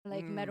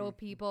Like metal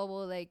people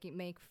will like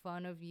make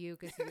fun of you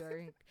because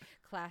you're a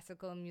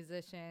classical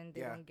musician.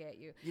 They don't get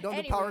you. You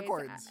don't do power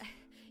chords.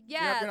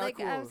 Yeah, you're not like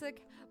cool. I was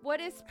like,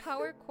 what is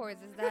power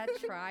chords? Is that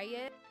try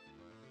it?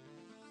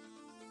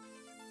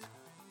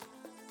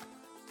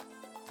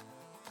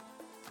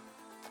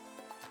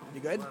 You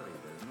good?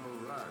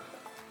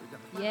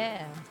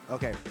 Yeah.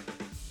 Okay.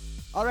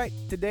 All right,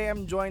 today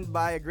I'm joined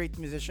by a great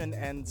musician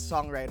and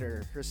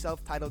songwriter. Her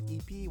self-titled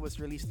EP was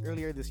released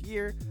earlier this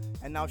year,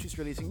 and now she's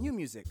releasing new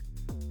music.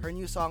 Her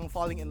new song,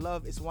 Falling in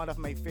Love, is one of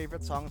my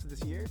favorite songs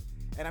this year,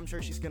 and I'm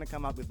sure she's gonna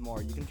come out with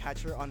more. You can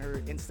catch her on her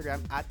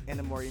Instagram at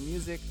Ena Mori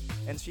Music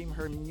and stream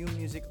her new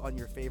music on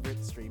your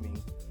favorite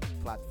streaming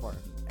platform.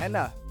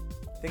 Ena,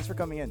 thanks for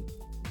coming in.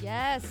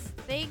 Yes,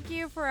 thank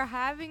you for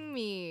having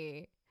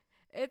me.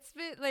 It's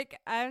been like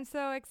I'm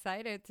so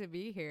excited to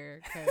be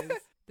here because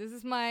this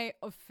is my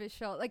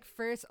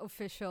first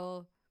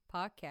official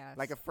podcast.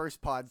 Like a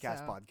first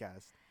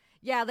podcast.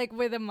 Yeah, like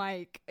with a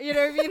mic. You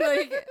know what I mean?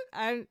 Like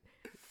I'm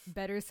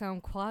better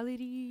sound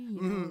quality,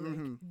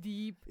 like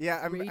deep.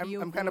 Yeah,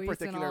 I'm kind of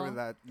particular with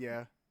that.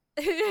 Yeah.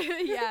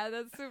 Yeah,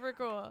 that's super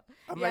cool.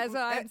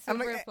 I'm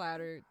super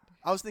flattered.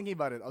 I was thinking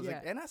about it. I was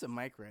like, Yeah. Ena has a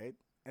mic, right?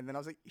 And then I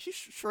was like, she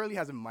surely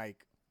has a mic.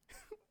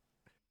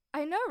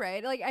 I know,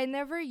 right? Like I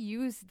never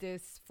used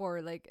this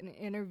for like an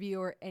interview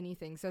or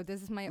anything. So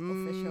this is my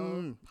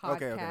official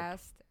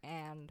podcast,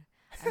 and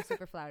I'm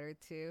super flattered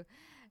too.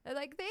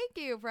 Like, thank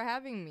you for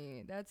having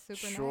me. That's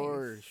super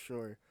nice.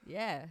 Sure.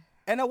 Yeah.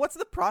 And what's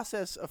the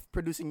process of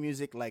producing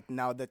music like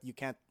now that you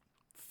can't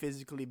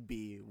physically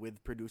be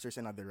with producers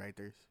and other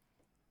writers?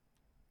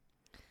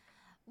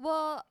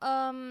 Well,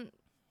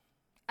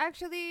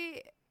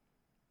 actually,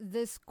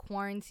 this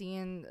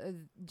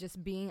quarantine,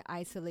 just being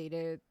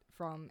isolated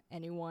from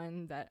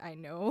anyone that I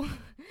know,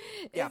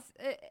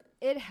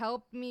 it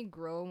helped me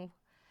grow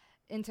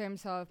in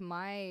terms of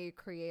my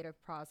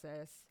creative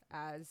process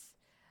as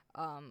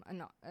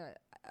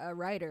a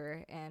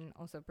writer and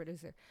also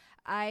producer.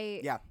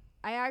 I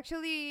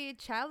actually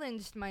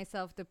challenged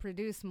myself to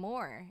produce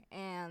more,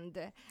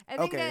 and I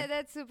think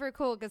that's super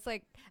cool because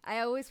like I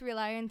always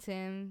rely on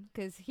Tim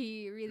because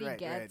he really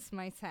gets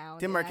my sound.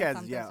 Tim Marquez,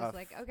 yeah.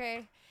 Like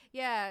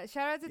yeah.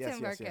 Shout out to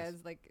Tim Marquez, yes.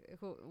 like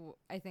who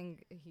I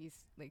think he's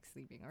like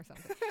sleeping or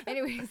something.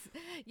 Anyways,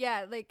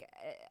 yeah, like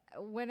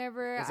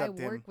whenever I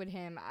work with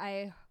him,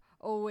 I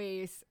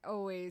always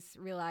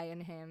rely on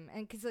him,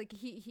 and because like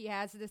he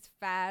has this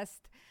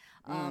fast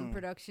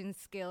production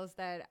skills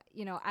that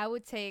I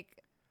would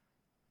take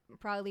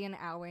probably an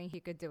hour and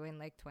he could do in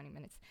like 20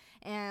 minutes,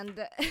 and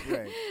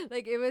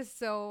like it was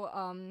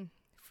so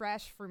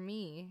fresh for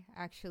me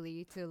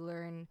actually to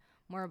learn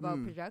more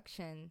about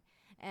production,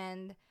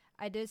 and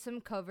I did some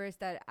covers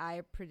that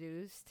I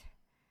produced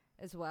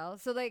as well,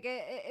 so like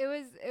it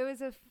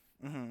was a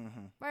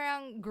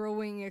around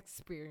growing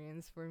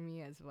experience for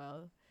me as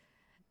well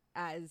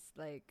as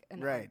like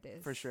an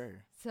artist, for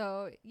sure.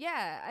 So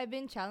yeah, I've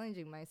been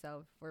challenging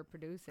myself for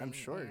producing, I'm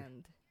sure.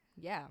 and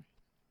yeah.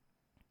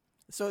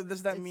 So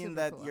does that mean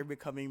that cool. you're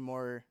becoming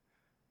more,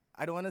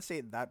 I don't want to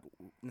say that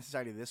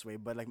necessarily this way,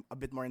 but like a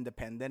bit more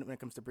independent when it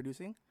comes to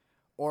producing?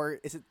 Or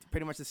is it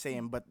pretty much the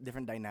same but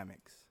different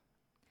dynamics?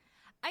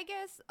 I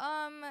guess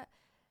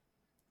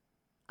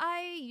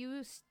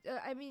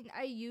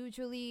I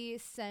usually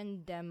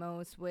send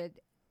demos with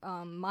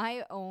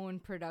my own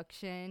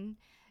production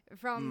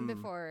from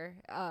before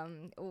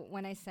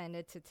when I send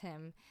it to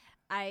Tim.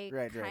 I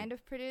kind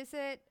of produce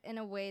it in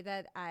a way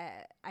that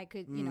I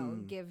could,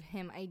 give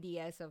him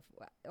ideas of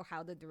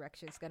how the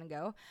direction is going to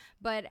go.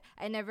 But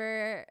I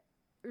never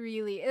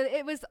really,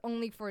 it was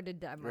only for the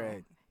demo.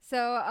 Right.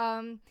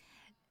 So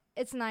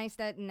it's nice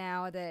that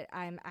now that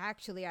I'm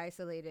actually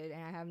isolated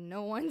and I have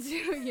no one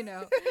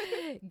to,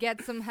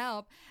 get some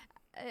help.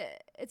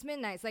 It's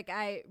been nice. Like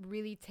I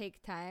really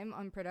take time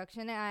on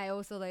production, and I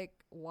also like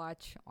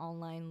watch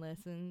online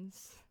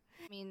lessons.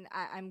 I mean,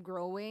 I'm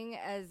growing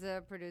as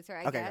a producer,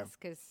 I guess,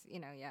 because,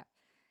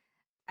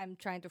 I'm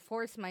trying to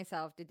force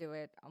myself to do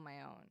it on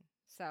my own.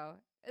 So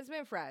it's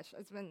been fresh.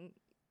 It's been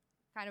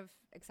kind of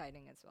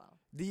exciting as well.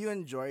 Do you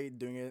enjoy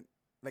doing it,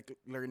 like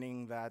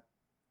learning that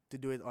to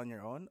do it on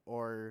your own?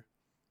 Or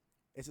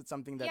is it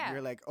something that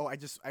you're like, oh,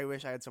 I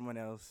wish I had someone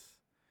else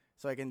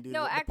so I can do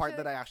the part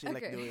that I actually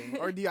like doing?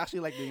 Or do you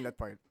actually like doing that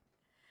part?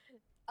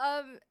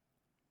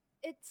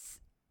 It's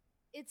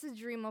a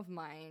dream of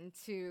mine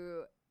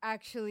to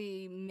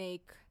actually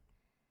make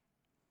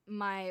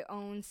my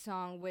own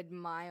song with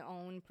my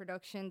own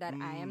production that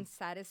I am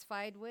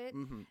satisfied with.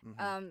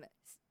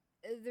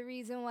 The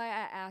reason why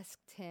I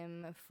asked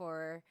him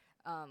for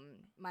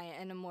my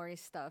Ena Mori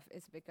stuff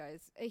is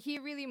because he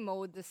really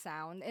mowed the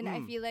sound, and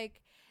I feel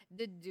like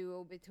the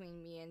duo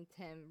between me and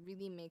Tim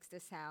really makes the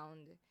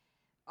sound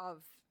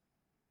of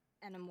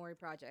Ena Mori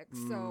project.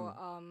 So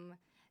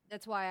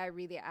that's why I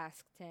really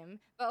asked him.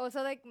 But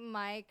also like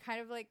my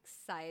kind of like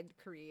side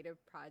creative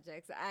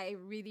projects, I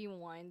really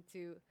want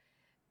to,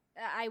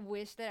 I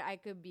wish that I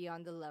could be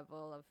on the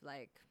level of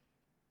like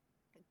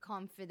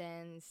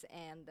confidence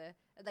and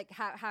like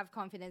have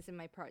confidence in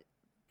my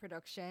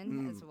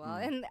production as well.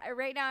 And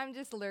right now I'm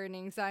just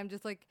learning, so I'm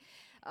just like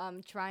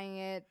trying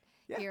it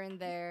here and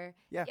there.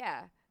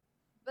 Yeah.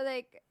 But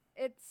like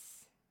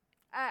it's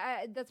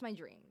that's my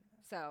dream.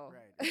 So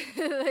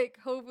like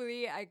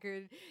hopefully I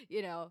could,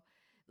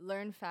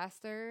 learn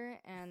faster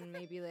and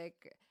maybe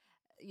like,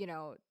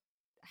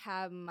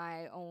 have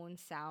my own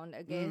sound,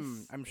 I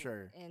guess. I'm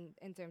sure.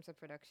 In terms of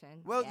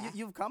production. Well,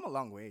 you've come a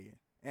long way.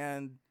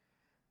 And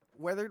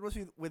whether it was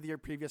with your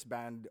previous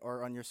band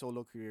or on your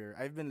solo career,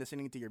 I've been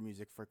listening to your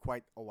music for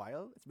quite a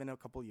while. It's been a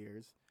couple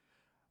years.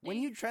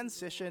 When you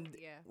transitioned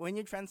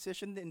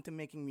into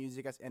making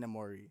music as Ena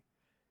Mori,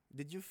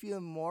 did you feel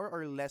more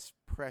or less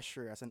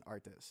pressure as an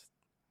artist?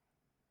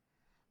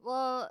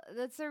 Well,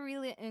 that's a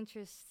really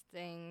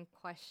interesting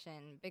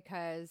question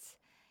because,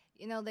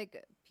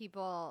 like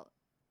people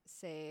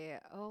say,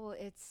 oh,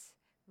 it's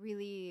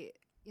really,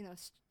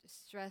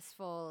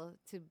 stressful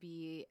to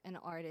be an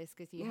artist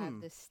because you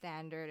have this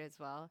standard as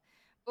well.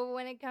 But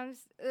when it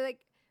comes,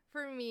 like,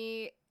 for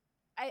me,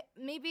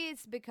 maybe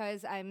it's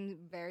because I'm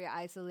very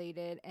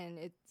isolated and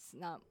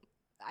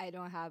I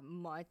don't have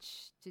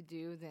much to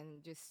do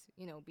than just,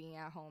 being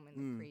at home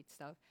and create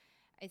stuff.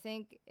 I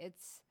think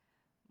it's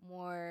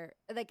more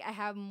like I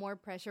have more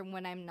pressure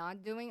when I'm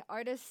not doing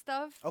artist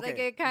stuff. Okay. Like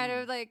it kind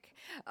of like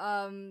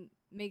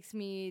makes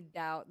me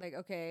doubt, like,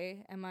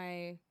 okay, am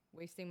I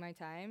wasting my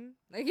time?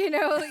 Like,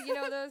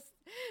 those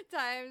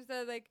times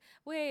that like,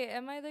 wait,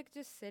 am I like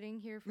just sitting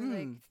here for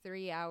like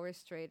 3 hours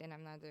straight and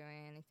I'm not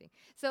doing anything?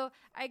 So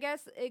I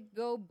guess it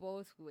go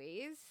both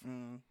ways.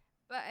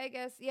 But I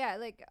guess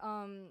like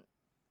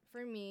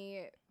for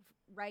me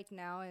right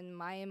now in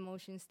my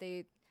emotion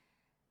state,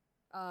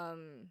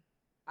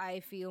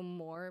 I feel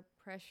more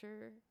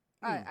pressure.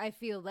 I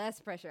feel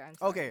less pressure. I'm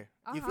sorry. Okay,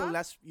 you feel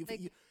less.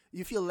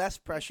 You feel less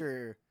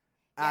pressure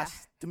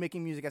as to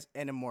making music as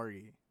Ena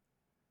Mori.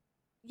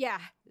 Yeah.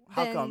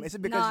 How come? Is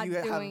it because you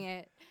have?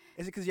 It.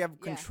 Is it because you have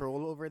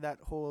control over that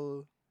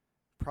whole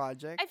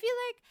project? I feel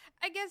like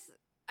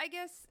I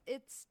guess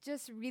it's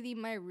just really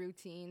my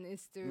routine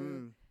is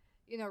to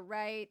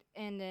write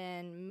and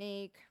then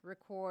make,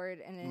 record,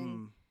 and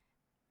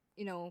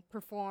then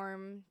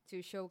perform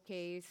to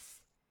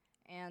showcase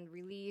and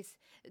release.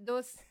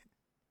 Those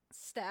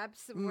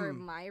steps were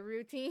my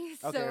routine.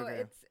 So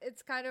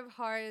it's kind of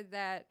hard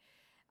that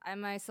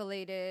I'm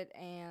isolated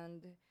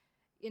and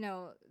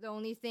the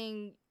only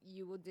thing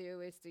you will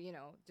do is to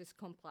just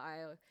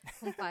compile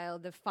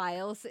the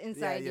files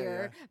inside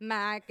your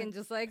Mac and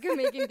just like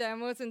making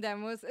demos and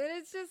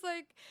it's just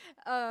like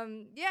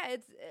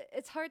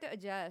it's hard to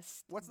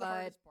adjust. What's the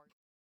hardest part?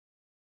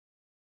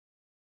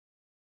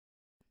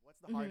 What's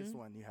the hardest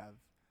one you have,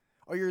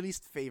 or your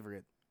least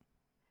favorite?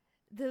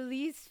 The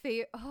least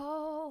favorite.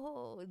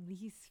 Oh,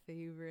 least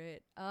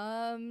favorite.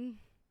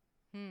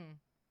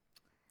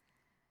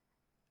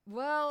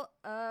 Well,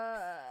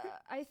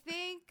 I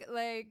think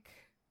like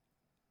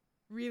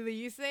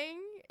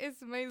releasing is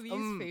my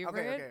least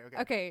favorite.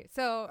 Okay.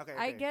 So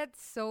I get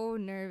so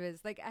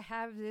nervous. Like I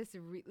have this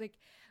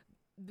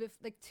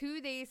like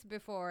 2 days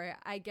before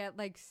I get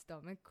like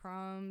stomach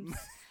cramps.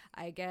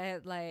 I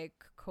get like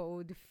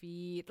cold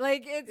feet.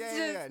 Like it's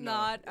just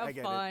not a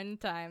fun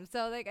time.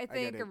 So like I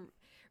think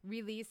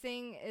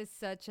releasing is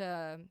such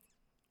a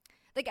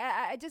like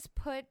I just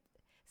put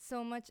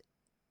so much.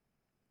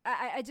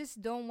 I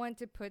just don't want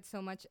to put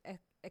so much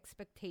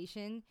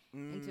expectation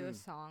into a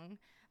song,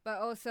 but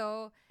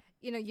also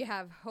you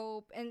have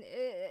hope, and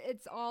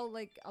it's all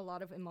like a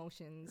lot of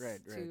emotions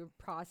to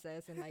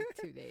process in like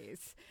 2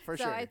 days. For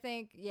sure. So I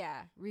think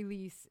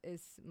release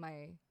is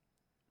my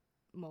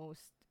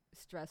most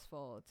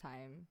stressful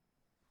time,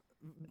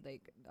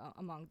 like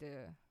among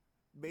the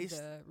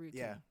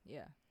routine.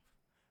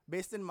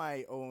 Based in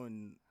my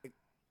own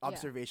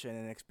observation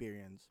and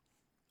experience,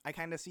 I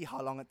kind of see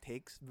how long it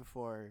takes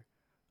before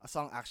a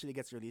song actually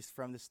gets released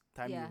from this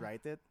time you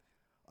write it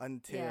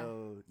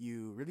until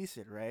you release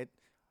it, right?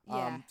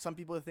 Some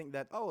people think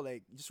that,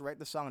 like, just write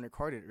the song and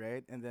record it,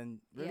 right? And then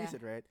release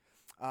it, right?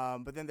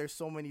 But then there's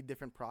so many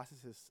different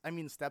processes. I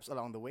mean, steps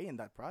along the way in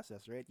that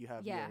process, right? You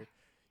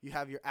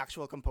have your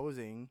actual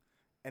composing,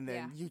 and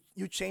then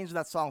you change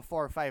that song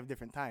 4 or 5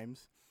 different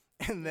times.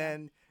 And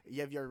then you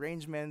have your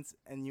arrangements,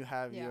 and you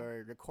have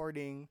your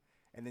recording,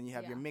 and then you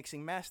have your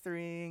mixing,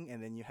 mastering,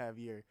 and then you have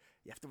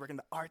to work on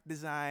the art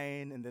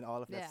design, and then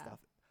all of that stuff.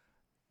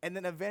 And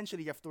then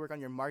eventually you have to work on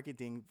your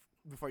marketing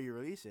before you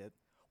release it.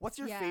 What's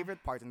your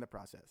favorite part in the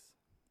process?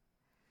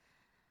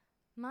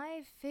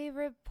 My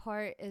favorite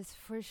part is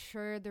for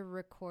sure the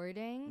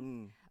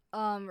recording.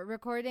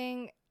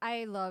 Recording,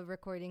 I love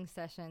recording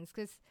sessions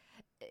because,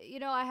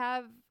 I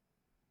have,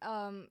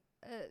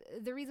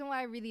 the reason why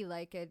I really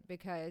like it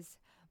because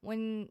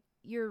when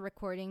you're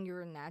recording,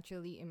 you're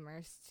naturally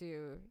immersed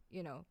to,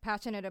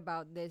 passionate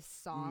about this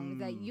song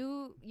that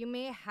you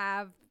may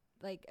have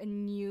like a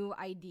new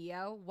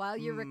idea while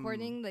you're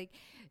recording. Like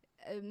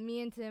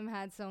me and Tim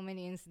had so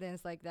many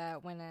incidents like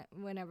that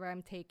whenever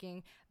I'm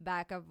taking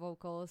backup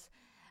vocals,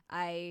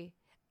 I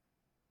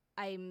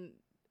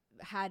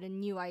had a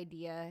new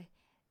idea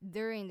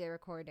during the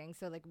recording.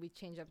 So like we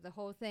change up the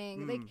whole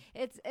thing. Like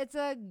it's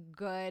a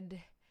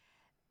good,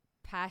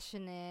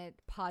 passionate,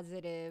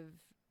 positive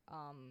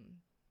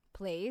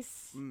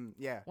place.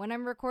 Yeah. When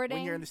I'm recording.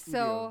 When you're in the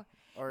studio.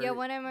 So yeah,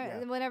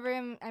 whenever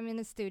I'm in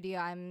the studio,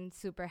 I'm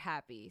super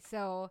happy.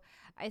 So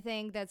I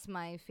think that's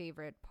my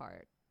favorite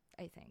part.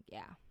 I think,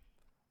 yeah.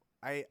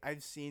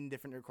 I've seen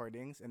different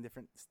recordings and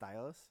different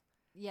styles.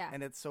 Yeah.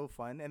 And it's so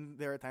fun. And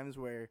there are times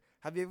where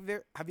have you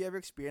ever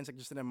experienced like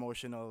just an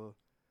emotional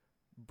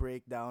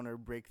breakdown or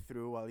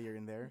breakthrough while you're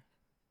in there?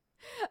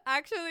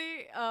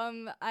 Actually,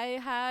 I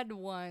had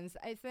once.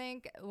 I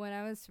think when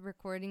I was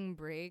recording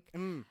Break,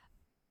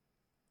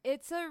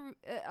 it's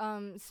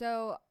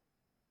so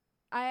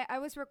I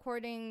was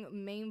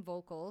recording main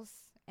vocals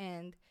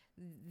and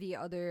the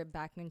other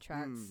backing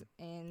tracks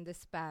in the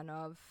span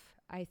of,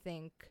 I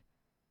think,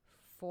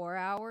 4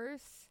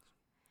 hours.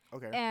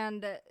 Okay.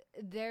 And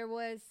there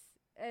was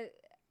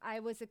I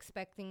was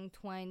expecting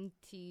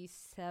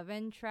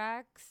 27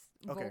 tracks,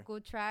 vocal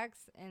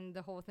tracks, and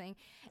the whole thing.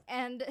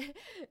 And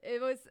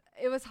it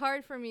was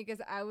hard for me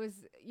because I was,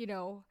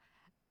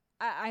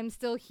 I'm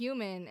still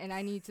human and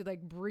I need to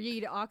like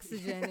breathe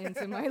oxygen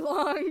into my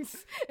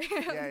lungs.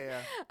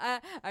 Yeah.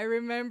 I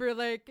remember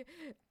like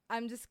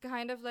I'm just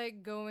kind of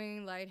like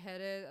going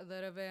lightheaded a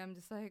little bit. I'm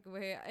just like,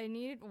 wait, I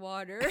need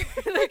water.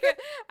 Like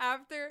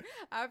after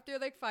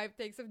like 5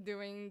 takes of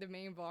doing the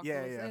main vocals,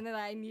 and then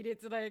I needed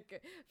to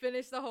like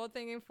finish the whole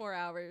thing in 4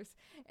 hours.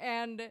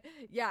 And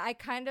yeah, I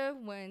kind of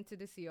went to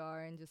the CR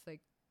and just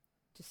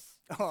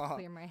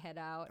clear my head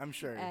out. I'm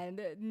sure.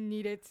 And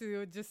needed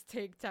to just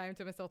take time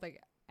to myself,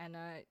 like,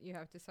 Anna, you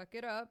have to suck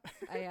it up.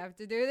 I have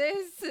to do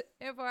this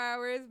in 4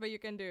 hours, but you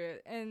can do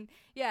it. And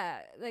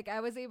yeah, like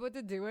I was able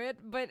to do it,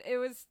 but it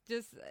was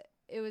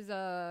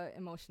a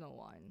emotional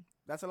one.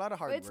 That's a lot of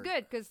hard work. It's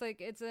good because like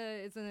it's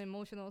an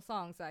emotional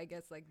song, so I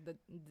guess like the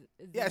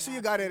so you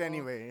got it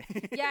anyway.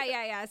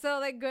 yeah. So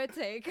like good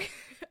take,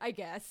 I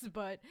guess.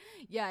 But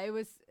yeah, it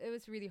was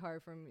really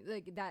hard for me.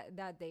 Like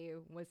that day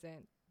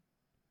wasn't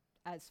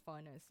as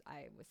fun as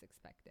I was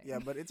expecting. Yeah,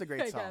 but it's a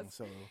great song.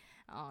 So,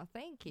 oh,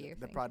 thank you.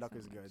 The thank product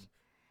you so is much. good.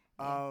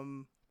 Yeah.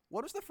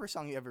 What was the first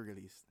song you ever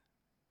released?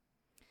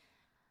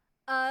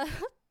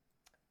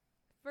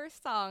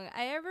 First song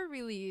I ever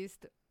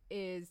released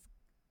is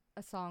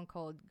a song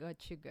called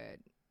 "Got You Good."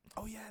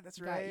 Oh yeah, that's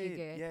Got right. You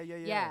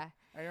Good. Yeah.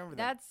 I remember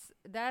that.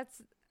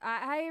 That's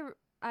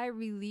I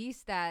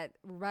released that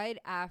right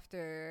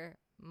after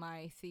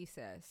my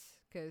thesis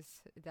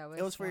because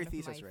it was for your one of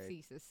thesis, my right?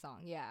 thesis song.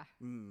 Yeah.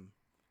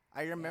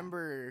 I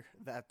remember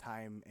that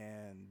time,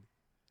 and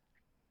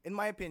in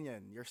my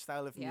opinion, your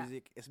style of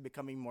music is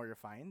becoming more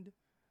refined.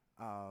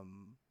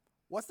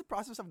 What's the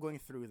process of going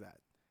through that?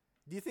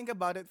 Do you think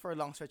about it for a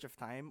long stretch of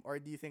time, or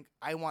do you think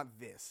I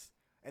want this,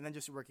 and then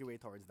just work your way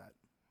towards that?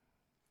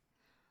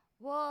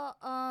 Well,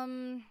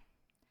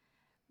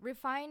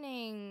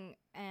 refining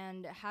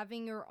and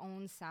having your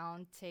own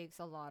sound takes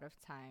a lot of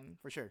time.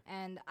 For sure.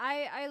 And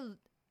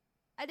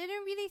I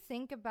didn't really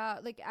think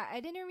about I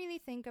didn't really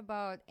think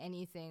about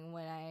anything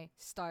when I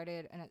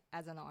started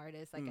as an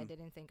artist. Like I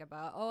didn't think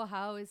about, oh,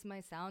 how is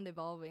my sound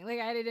evolving? Like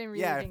I didn't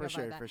really think about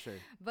that. Yeah, for sure.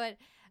 But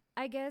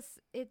I guess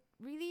it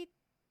really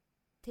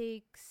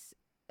takes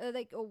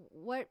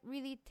what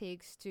really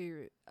takes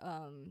to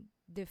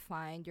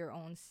define your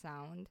own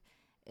sound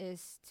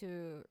is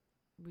to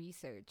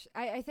research.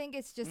 I think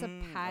it's just a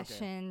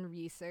passion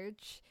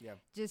research. Yeah.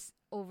 Just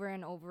over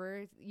and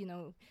over.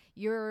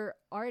 Your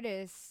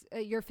artist,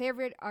 your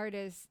favorite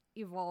artist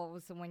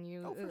evolves when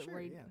you. Oh, for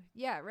sure.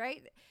 Yeah.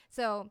 Right.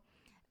 So,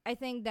 I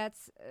think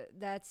that's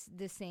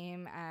the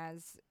same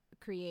as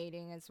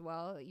creating as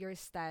well. Your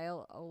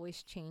style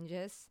always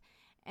changes,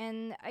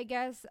 and I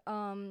guess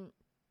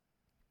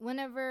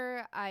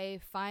whenever I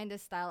find a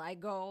style, I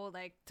go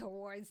like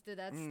towards to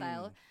that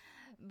style.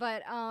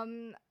 But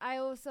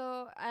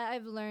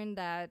I've learned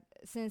that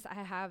since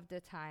I have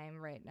the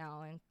time right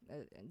now and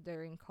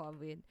during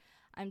COVID,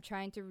 I'm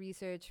trying to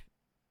research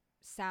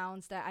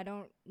sounds that I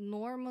don't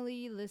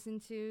normally listen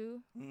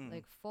to,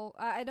 like folk.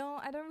 I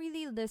don't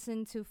really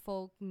listen to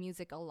folk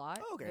music a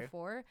lot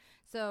before,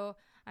 so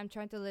I'm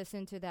trying to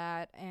listen to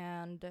that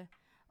and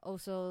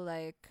also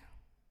like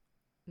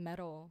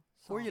metal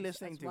songs. Who are you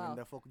listening to well. in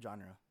the folk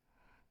genre?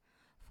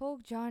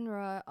 Folk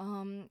genre.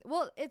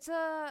 Well, it's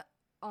a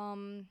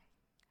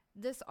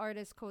this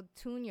artist called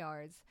Tune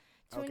Yards.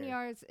 Tune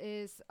Yards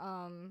is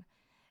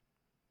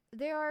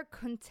they are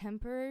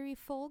contemporary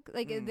folk.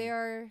 Like they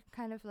are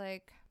kind of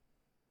like,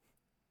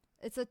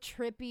 it's a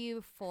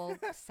trippy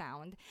folk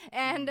sound,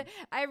 and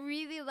I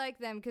really like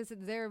them because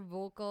their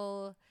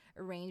vocal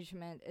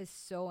arrangement is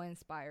so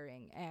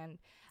inspiring, and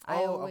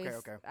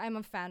I'm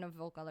a fan of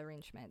vocal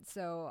arrangement,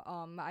 so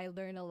I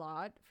learn a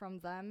lot from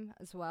them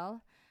as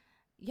well.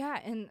 Yeah,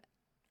 and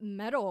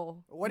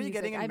metal. What are you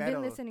getting in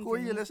metal? Who are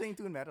you listening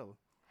to in metal?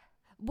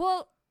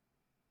 Well,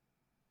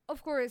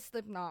 of course,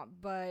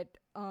 Slipknot, but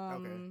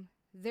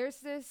there's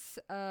this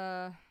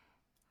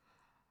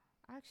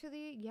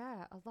actually,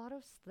 yeah, a lot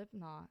of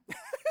Slipknot.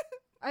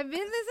 I've been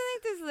listening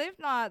to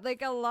Slipknot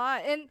like a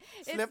lot, and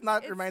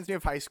Slipknot reminds me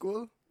of high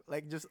school.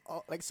 Like just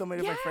like so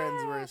many of my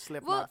friends were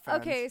Slipknot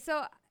fans. Okay,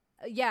 so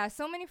yeah,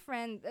 so many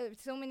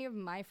of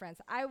my friends.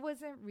 I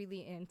wasn't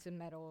really into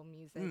metal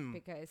music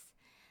because,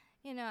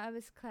 I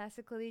was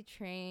classically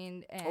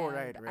trained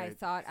and I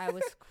thought I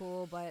was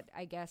cool, but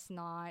I guess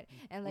not.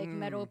 And like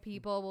metal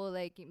people will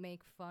like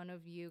make fun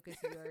of you because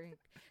you're a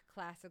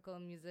classical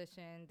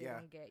musician. They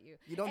won't get you.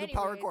 You don't do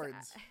power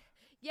chords.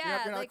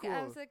 Yeah, like cool.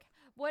 I was like,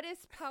 what is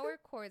power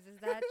chords? Is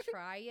that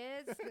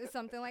triads?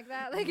 Something like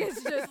that? Like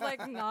it's just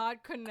like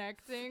not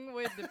connecting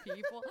with the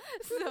people.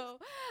 So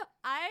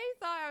I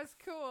thought I was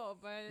cool,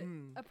 but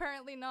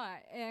apparently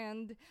not.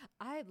 And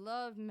I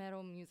love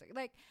metal music.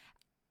 Like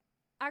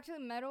actually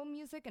metal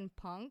music and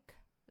punk.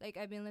 Like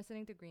I've been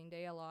listening to Green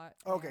Day a lot.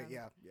 Okay,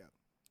 yeah.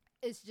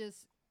 It's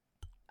just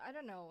I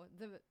don't know,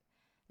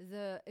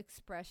 the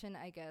expression,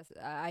 I guess.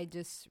 I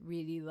just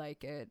really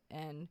like it,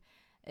 and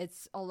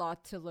it's a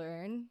lot to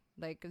learn.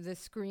 Like the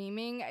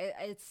screaming,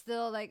 it's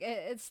still like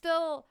it's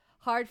still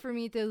hard for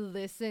me to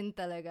listen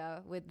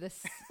talaga with the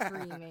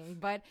screaming,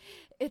 but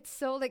it's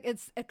so like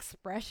it's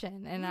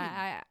expression, and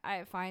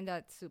I find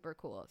that super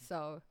cool.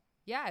 So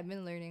yeah, I've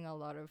been learning a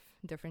lot of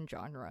different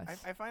genres.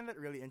 I find that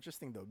really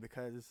interesting though,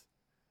 because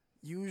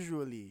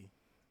usually,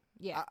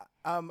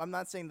 I'm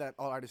not saying that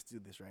all artists do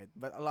this, right?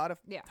 But a lot of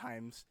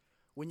times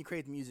when you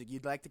create music,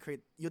 you'd like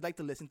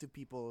to listen to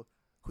people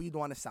who you don't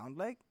want to sound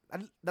like.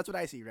 And that's what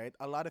I see, right?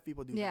 A lot of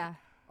people do that.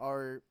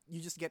 Or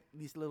you just get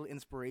these little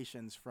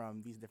inspirations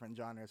from these different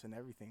genres and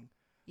everything.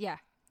 Yeah.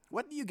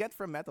 What do you get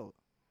from metal?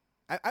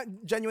 I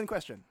genuine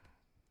question.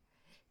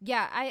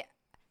 Yeah,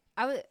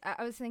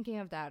 I was thinking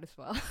of that as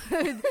well.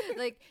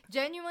 Like,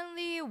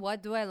 genuinely,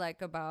 what do I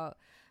like about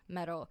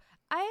metal?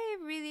 I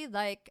really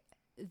like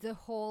the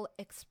whole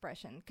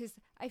expression, because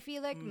I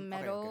feel like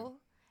metal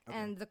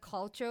and the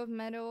culture of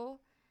metal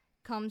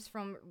comes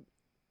from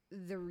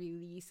the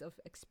release of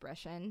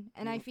expression,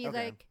 and I feel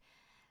like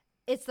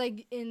it's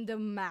like in the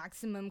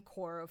maximum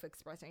core of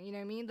expressing, you know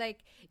what I mean?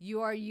 Like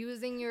you are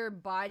using your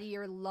body,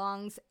 your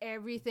lungs,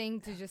 everything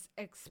to just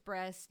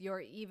express your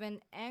even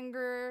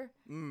anger,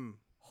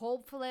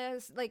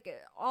 hopeless, like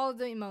all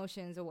the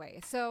emotions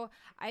away. So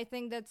I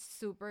think that's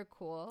super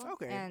cool.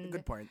 Okay, and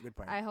good point.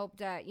 I hope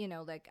that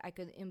like I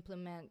could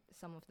implement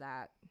some of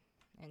that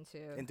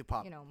into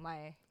pop.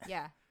 My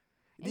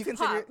do you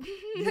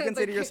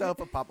consider yourself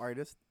a pop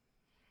artist?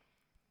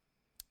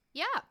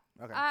 Yeah.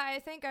 Okay. I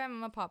think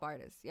I'm a pop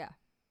artist. Yeah.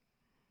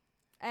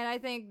 And I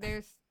think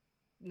there's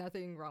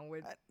nothing wrong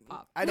with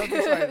pop. I don't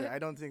think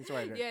so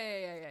either.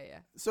 Yeah.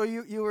 So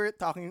you were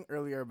talking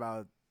earlier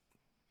about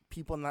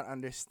people not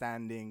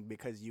understanding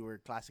because you were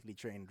classically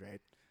trained,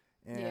 right?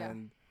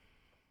 And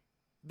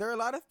there are a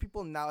lot of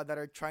people now that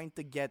are trying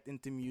to get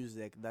into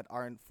music that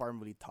aren't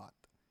formally taught.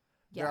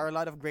 There are a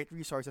lot of great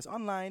resources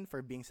online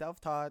for being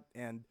self-taught,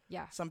 and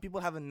some people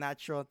have a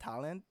natural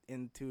talent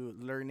into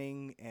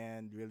learning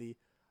and really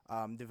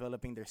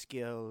developing their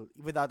skill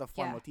without a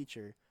formal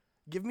teacher.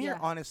 Give me your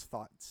honest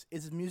thoughts.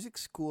 Is music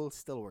school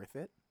still worth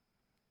it?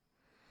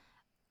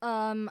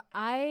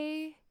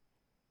 I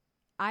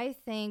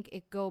think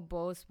it go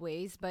both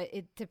ways, but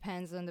it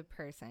depends on the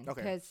person.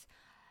 Because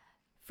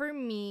for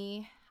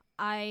me,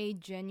 I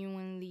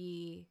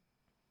genuinely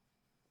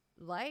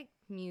like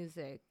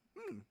music.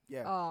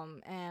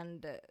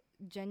 And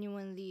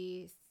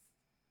genuinely,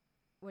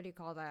 what do you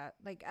call that?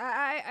 Like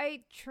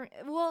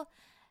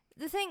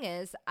the thing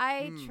is,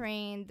 I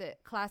trained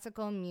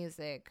classical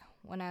music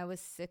when I was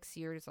 6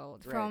 years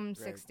old, from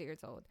 6 years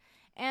old.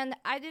 And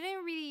I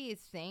didn't really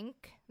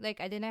think,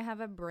 like, I didn't have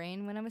a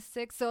brain when I was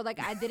 6. So, like,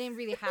 I didn't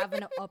really have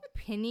an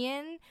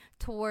opinion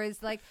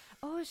towards, like,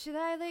 oh, should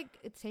I, like,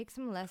 take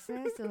some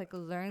lessons to, like,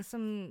 learn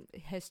some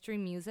history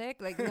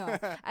music? Like, no,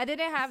 I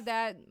didn't have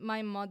that.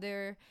 My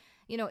mother,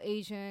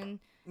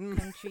 Asian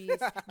countries.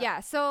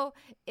 So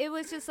it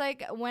was just,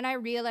 like, when I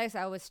realized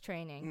I was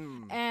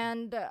training.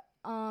 And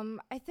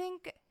I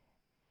think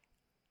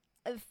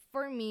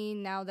for me,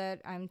 now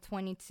that I'm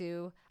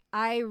 22,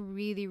 I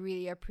really,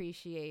 really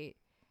appreciated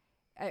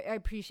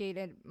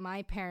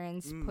my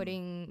parents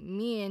putting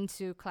me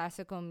into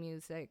classical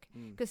music,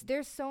 because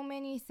there's so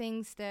many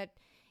things that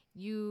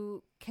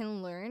you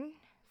can learn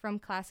from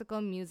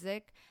classical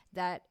music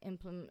that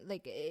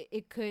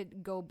it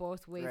could go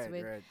both ways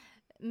with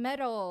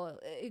metal.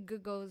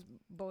 It goes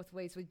both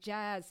ways with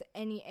jazz,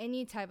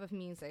 any type of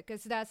music,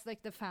 because that's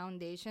like the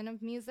foundation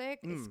of music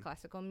is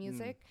classical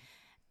music.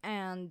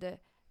 And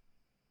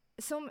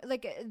so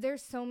like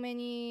there's so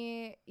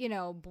many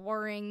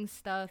boring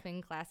stuff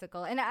in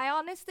classical, and I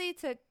honestly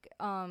took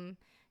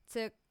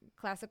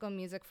classical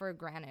music for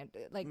granted.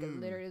 Like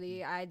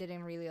literally I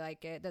didn't really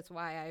like it. That's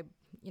why I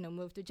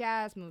moved to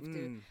jazz, moved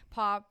to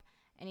pop,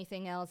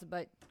 anything else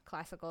but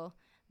classical.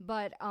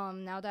 But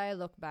now that I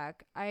look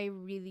back, I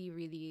really,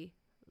 really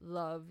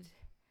loved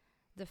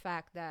the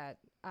fact that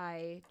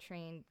I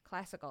trained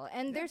classical.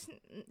 And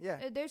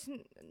there's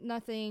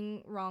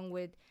nothing wrong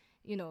with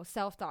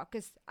self-taught,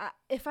 because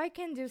if I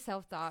can do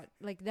self-taught,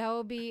 like that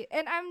will be,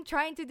 and I'm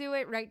trying to do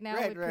it right now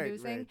with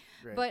producing,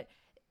 but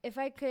if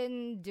I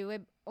can do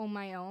it on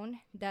my own,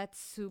 that's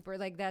super,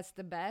 like, that's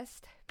the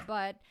best.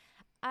 But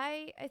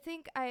I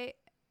think I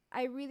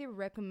really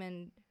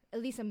recommend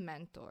at least a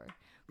mentor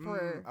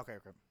for Okay.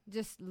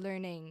 just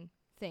learning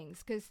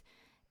things. Because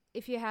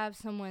if you have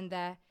someone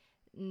that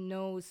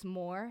knows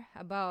more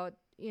about,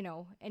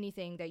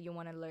 anything that you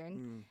want to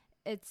learn,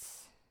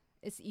 it's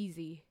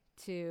easy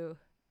to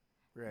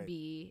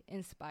be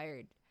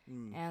inspired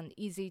and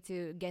easy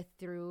to get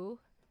through,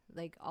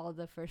 like, all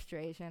the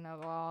frustration of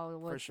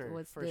what's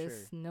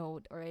this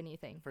note or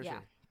anything. For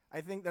sure.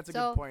 I think that's a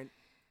good point.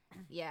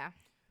 Yeah.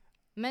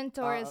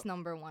 Mentor is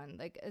number one.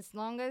 Like, as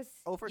long as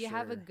you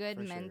have a good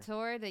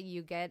mentor that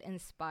you get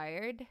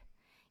inspired,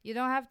 you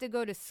don't have to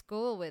go to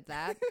school with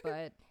that,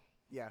 but...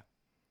 Yeah.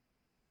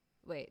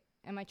 Wait,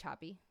 am I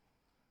choppy?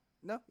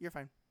 No, you're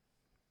fine.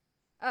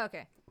 Oh,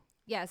 okay.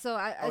 Yeah, so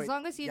as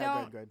long as you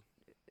don't... Good.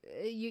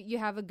 You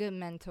have a good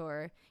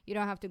mentor. You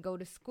don't have to go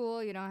to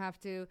school. You don't have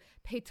to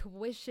pay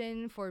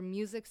tuition for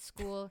music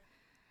school.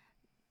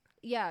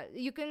 Yeah,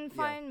 you can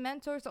find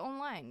mentors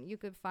online. You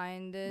could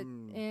find it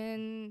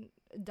in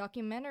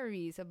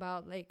documentaries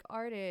about, like,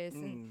 artists,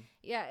 and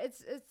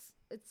it's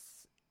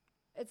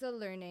a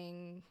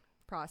learning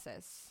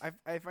process.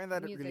 I find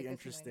that really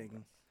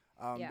interesting,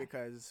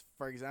 because,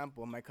 for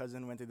example, my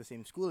cousin went to the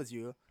same school as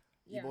you.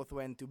 You both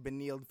went to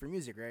Benilde for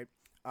music, right?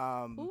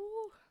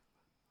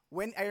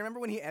 When I remember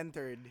when he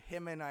entered,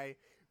 him and I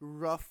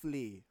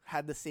roughly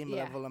had the same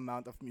level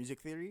amount of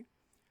music theory.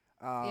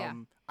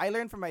 I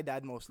learned from my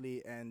dad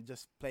mostly and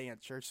just playing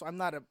at church. So I'm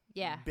not a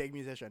big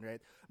musician,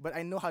 right? But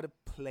I know how to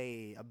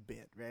play a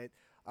bit, right?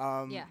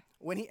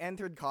 When he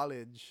entered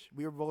college,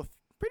 we were both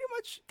pretty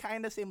much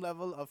kind of same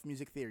level of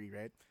music theory,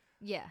 right?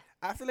 Yeah.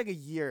 After like a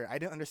year, I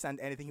didn't understand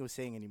anything he was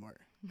saying anymore.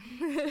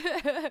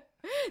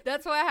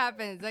 That's what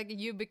happens. Like,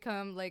 you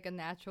become like a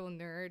natural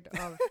nerd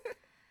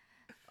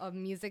of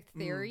music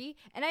theory.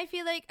 And I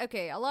feel like,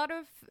 okay, a lot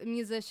of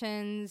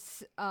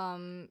musicians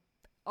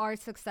are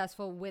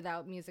successful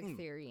without music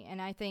theory, and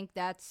I think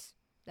that's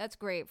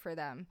great for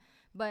them.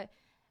 But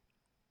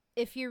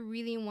if you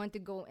really want to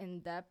go in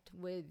depth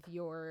with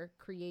your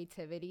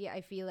creativity,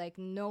 I feel like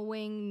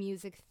knowing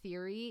music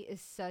theory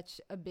is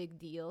such a big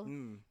deal,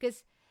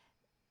 because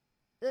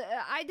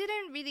I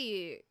didn't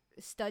really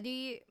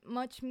study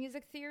much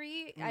music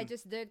theory. I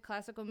just did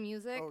classical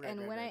music,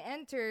 when I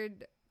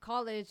entered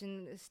college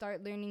and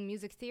start learning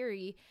music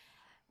theory,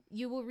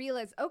 you will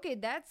realize, okay,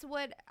 that's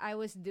what I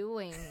was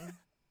doing.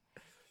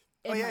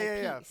 For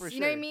sure. You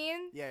know what I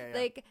mean? Yeah.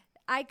 Like,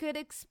 I could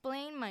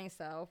explain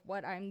myself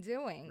what I'm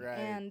doing,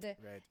 and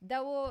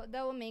that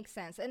will make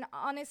sense. And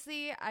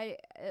honestly, I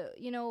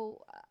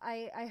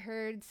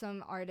heard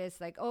some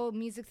artists like, oh,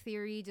 music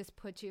theory just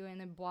put you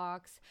in a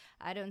box.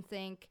 I don't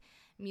think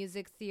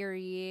music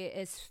theory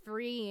is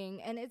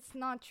freeing, and it's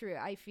not true.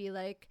 I feel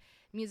like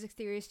music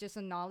theory is just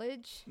a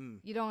knowledge.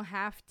 You don't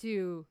have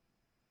to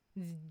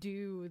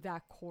do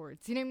that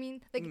chords, you know what I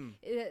mean? Like,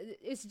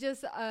 it's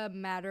just a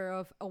matter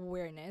of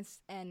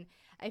awareness, and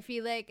I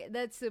feel like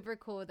that's super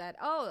cool that,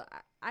 oh,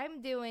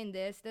 I'm doing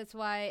this, that's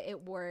why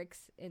it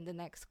works in the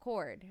next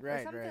chord, or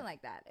something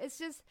like that.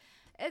 It's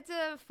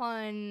a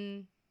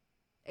fun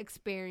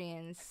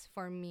experience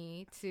for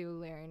me to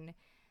learn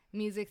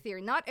music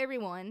theory. Not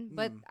everyone,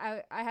 but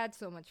I had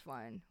so much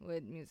fun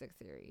with music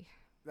theory.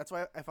 That's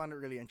why I found it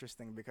really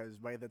interesting, because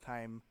by the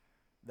time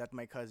that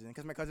my cousin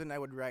and I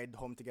would ride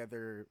home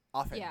together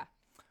often.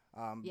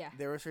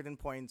 There were certain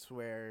points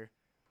where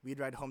we'd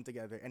ride home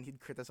together and he'd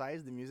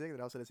criticize the music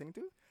that I was listening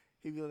to.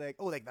 He'd be like,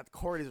 oh, like that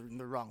chord is in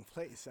the wrong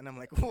place. And I'm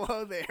like,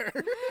 whoa there.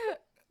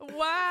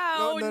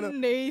 Wow, no,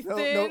 Nathan.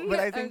 No, but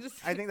I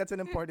think that's an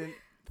important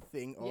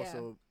thing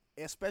also,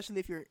 especially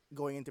if you're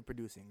going into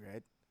producing,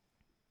 right?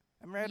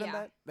 Am I right on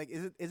that? Like,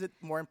 is it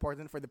more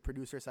important for the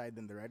producer side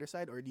than the writer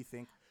side? Or do you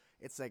think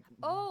it's like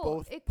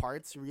both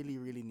parts really,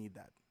 really need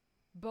that?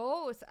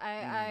 Both.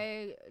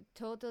 I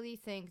totally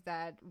think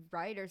that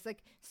writers,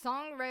 like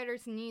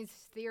songwriters, needs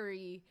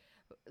theory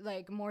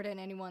like more than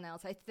anyone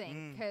else, I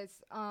think,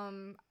 because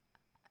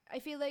I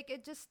feel like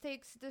it just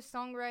takes the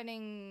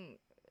songwriting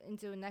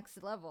into the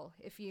next level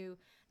if you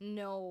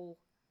know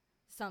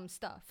some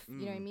stuff. You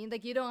know what I mean?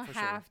 Like, you don't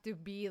have to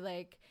be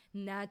like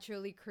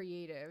naturally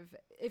creative.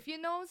 If you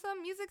know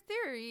some music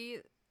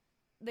theory,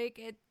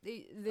 like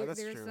there's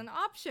true. an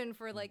option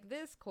for like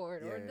this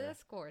chord or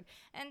this chord.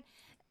 And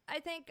I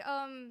think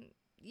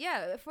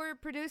for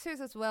producers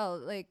as well,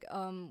 like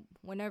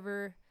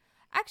for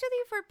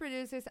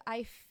producers,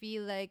 I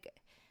feel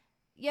like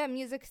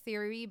music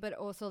theory, but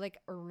also like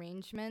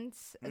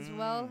arrangements as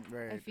well.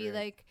 I feel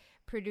like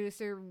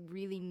producer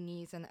really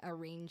needs an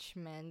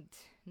arrangement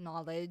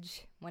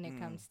knowledge when it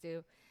comes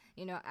to,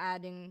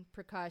 adding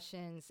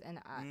percussions and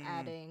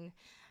adding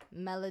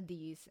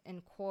melodies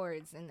and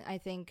chords. And I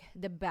think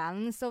the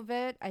balance of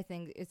it, I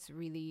think it's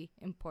really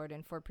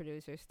important for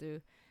producers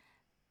to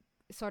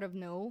sort of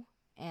know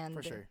and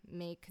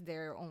make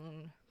their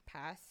own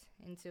path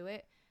into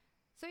it.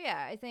 So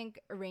I think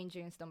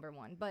arranging is number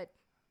one, but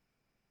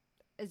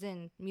as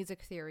in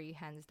music theory,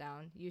 hands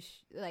down,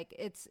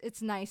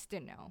 it's nice to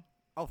know.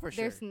 Oh, for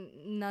sure. there's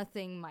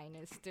nothing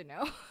minus to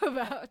know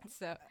about.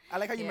 So I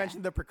like how you yeah.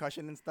 mentioned the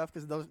percussion and stuff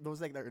because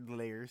those like the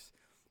layers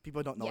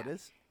people don't Yeah.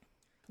 notice.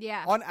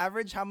 Yeah, On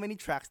average, how many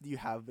tracks do you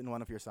have in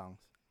one of your songs?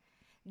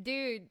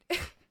 dude.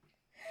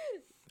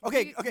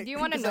 Okay, Do you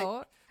want to 'cause, like,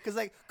 know? Because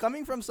like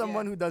coming from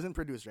someone Yeah. who doesn't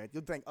produce, right?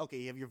 You'd think, okay,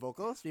 you have your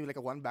vocals, maybe like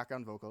a one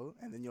background vocal,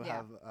 and then you'll Yeah.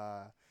 have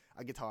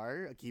a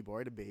guitar, a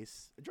keyboard, a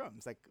bass, a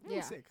drums, like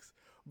Yeah. 6.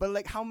 But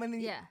like how many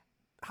Yeah.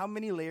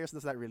 layers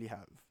does that really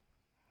have?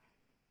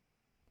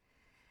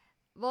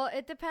 Well,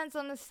 it depends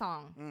on the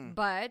song, Mm.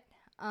 but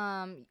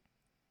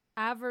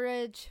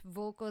average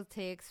vocal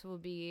takes will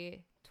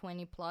be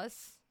 20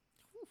 plus.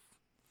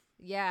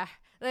 Yeah,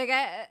 like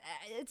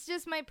it's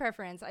just my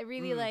preference. I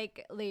really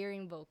like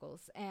layering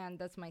vocals, and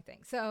that's my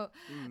thing. So,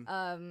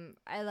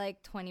 I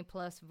like 20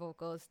 plus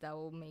vocals that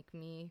will make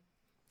me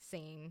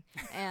sing,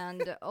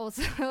 and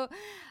also,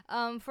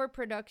 for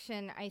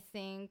production, I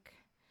think,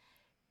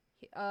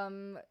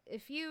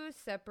 if you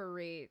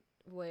separate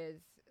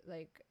with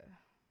like,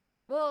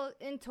 well,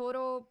 in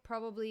total,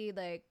 probably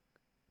like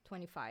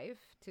 25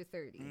 to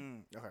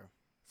 30. Okay.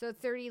 So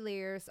 30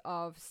 layers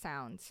of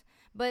sounds.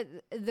 But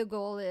the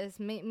goal is,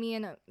 me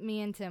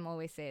and Tim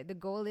always say, the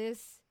goal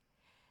is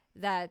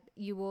that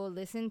you will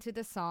listen to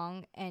the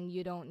song and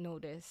you don't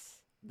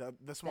notice The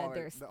that smaller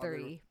there's the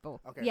 30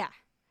 vocals. Okay. Yeah.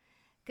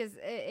 Because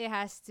it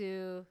has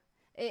to,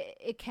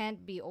 it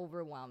can't be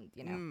overwhelmed,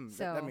 you know?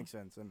 So that makes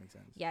sense. That makes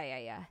sense.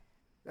 yeah.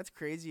 That's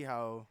crazy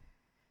how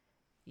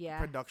Yeah.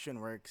 production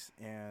works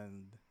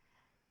and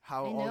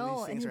how I all know,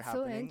 these things and are it's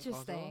so happening.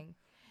 interesting.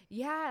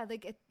 Yeah,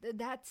 like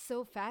that's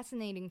so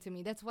fascinating to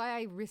me. That's why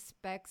I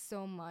respect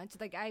so much.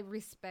 Like I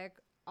respect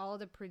all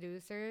the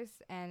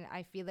producers, and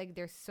I feel like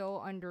they're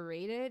so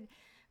underrated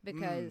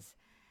because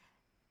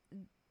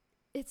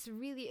it's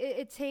really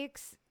it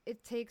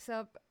takes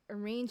up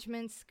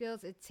arrangement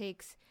skills. It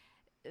takes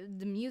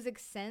the music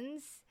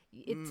sense.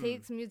 It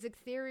takes music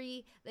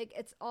theory. Like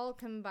it's all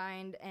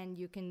combined, and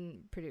you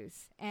can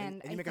produce.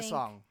 And you I make a think,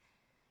 song.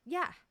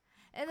 yeah,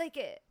 and like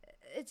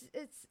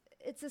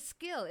it's a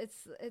skill.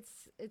 It's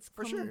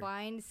For sure.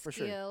 combined For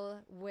sure. skill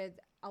with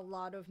a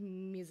lot of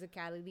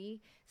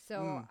musicality.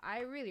 So I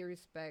really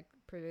respect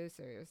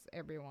producers,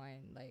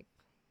 everyone. Like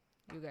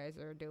you guys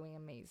are doing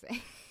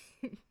amazing.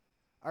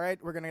 All right,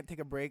 we're gonna take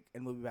a break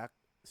and we'll be back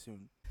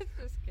soon.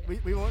 Just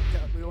kidding. We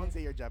won't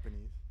say you're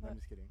Japanese. No, I'm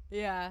just kidding.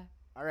 Yeah.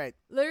 All right.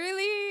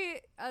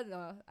 Literally, I don't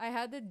know. I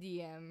had a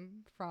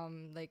DM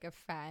from like a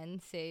fan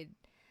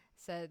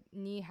said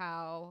ni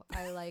hao,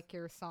 I like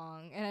your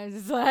song, and I was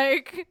just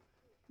like,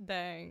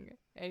 dang.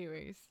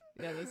 Anyways,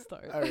 yeah, let's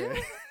start. All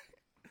right.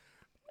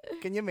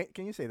 Can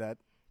you say that?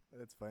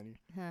 That's funny.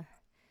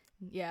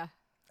 Yeah.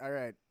 All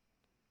right.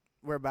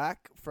 We're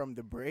back from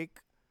the break.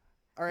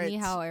 All right. Ni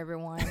hao,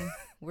 everyone.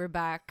 We're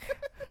back.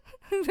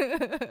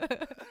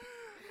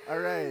 All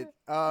right.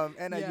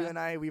 Ena, you Yeah. and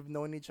I, we've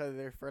known each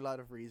other for a lot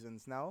of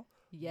reasons now.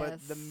 Yes.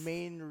 But the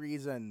main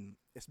reason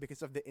is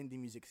because of the indie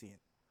music scene.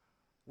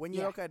 When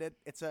you Yeah. look at it,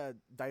 it's a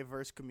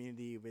diverse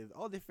community with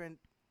all different,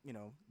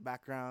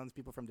 backgrounds,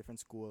 people from different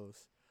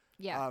schools.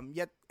 Yeah.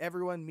 Yet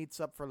everyone meets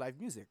up for live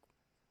music.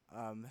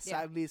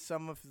 Sadly,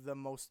 some of the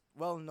most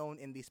well-known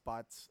indie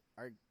spots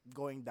are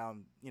going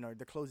down.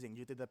 They're closing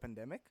due to the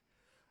pandemic.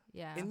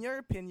 Yeah. In your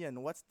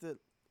opinion, what's the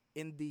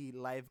indie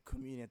live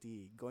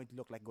community going to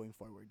look like going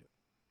forward?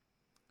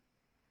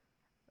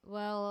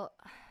 Well,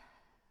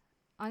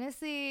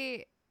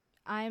 honestly,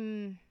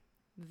 I'm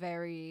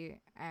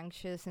very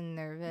anxious and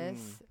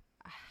nervous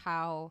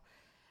how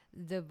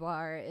the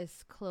bar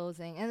is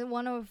closing. And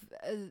one of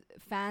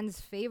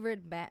fans'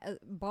 favorite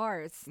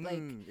bars,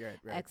 like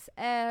right.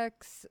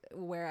 XX,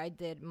 where I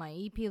did my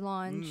EP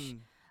launch,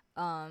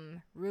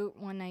 Route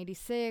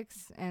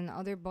 196, and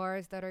other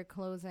bars that are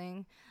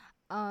closing.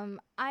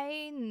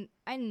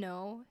 I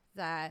know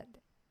that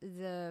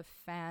the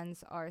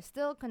fans are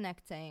still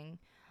connecting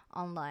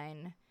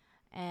online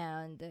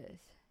and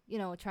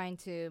trying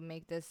to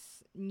make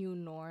this new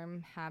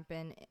norm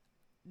happen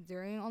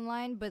during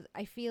online, but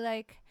I feel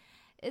like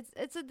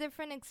it's a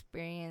different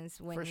experience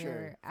when For you're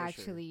sure.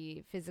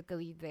 actually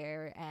physically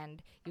there,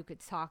 and you could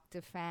talk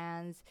to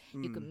fans,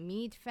 you could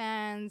meet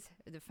fans,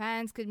 the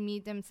fans could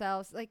meet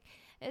themselves. Like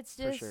it's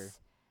For just sure.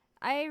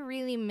 I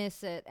really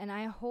miss it, and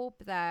I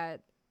hope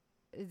that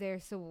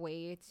there's a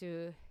way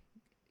to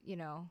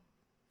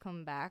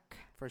come back.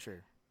 For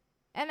sure.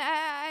 And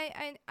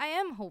I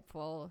am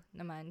hopeful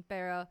naman,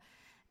 pero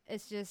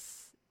it's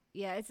just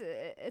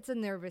it's a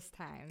nervous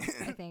time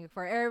I think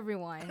for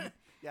everyone.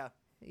 Yeah.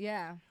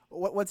 Yeah.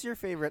 What's your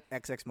favorite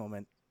XX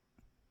moment?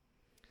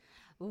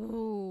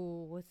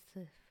 Ooh, what's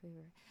the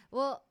favorite?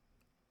 Well,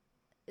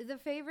 the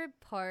favorite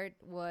part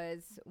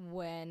was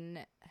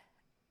when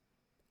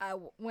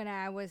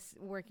I was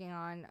working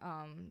on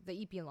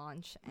the EP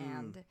launch,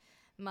 and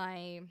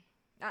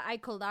I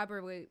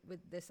collaborate with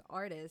this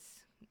artist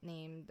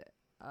named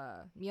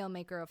Miel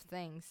Maker of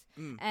Things,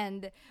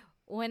 and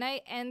when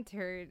I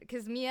entered,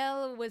 because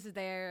Miel was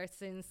there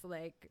since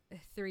like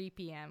 3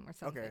 p.m. or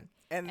something. Okay.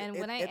 And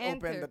when I it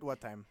opened entered, at what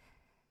time?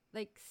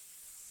 like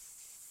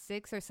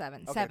 6 or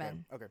 7. Okay,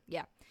 7. Okay.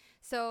 Yeah.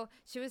 So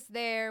she was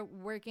there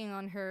working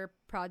on her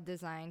prod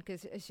design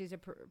because she's a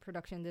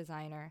production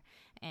designer.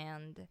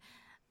 And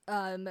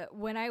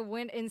when I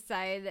went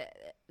inside,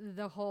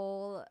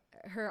 her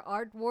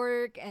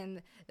artwork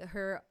and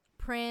her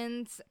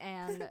prints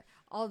and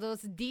all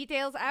those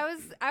details, I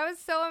was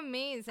so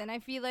amazed. And I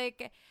feel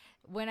like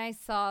when I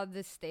saw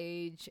the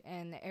stage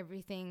and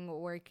everything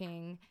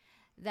working,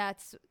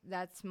 that's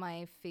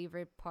my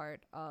favorite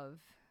part of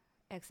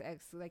XX,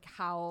 like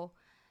how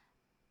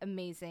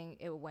amazing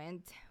it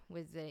went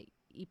with the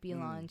EP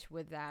launch,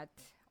 with that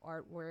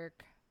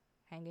artwork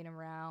hanging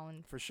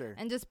around For sure.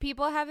 and just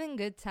people having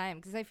good time,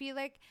 because I feel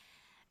like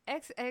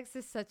XX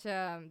is such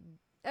a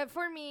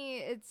for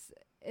me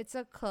it's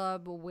a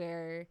club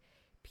where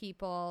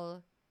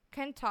people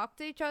can talk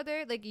to each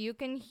other, like you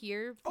can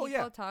hear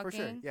people talking. For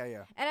sure.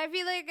 Yeah. And I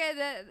feel like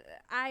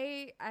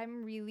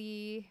I'm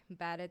really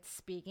bad at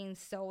speaking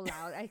so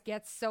loud. I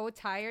get so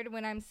tired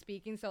when I'm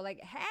speaking so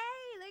like, hey,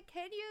 like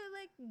can you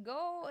like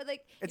go,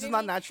 like It's just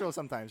not natural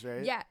sometimes,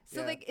 right? Yeah.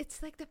 So like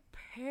it's like the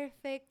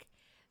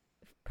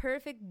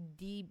perfect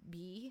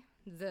DB.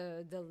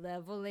 The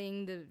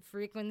leveling, the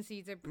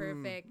frequencies are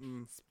perfect.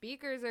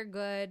 Speakers are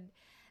good.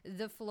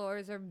 The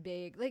floors are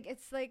big. Like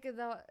it's like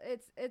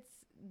it's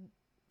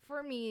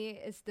for me,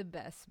 it's the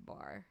best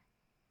bar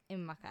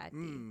in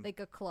Makati, like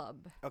a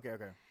club. Okay.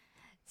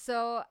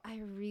 So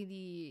I'm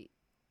really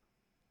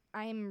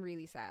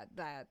sad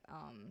that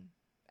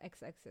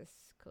XX is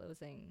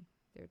closing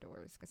their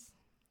doors, because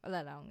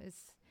I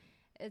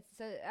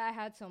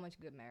had so much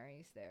good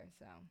memories there.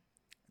 So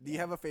do you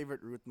have a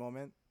favorite Root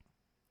moment?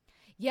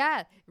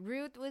 Yeah,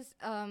 Root was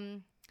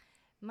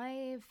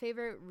my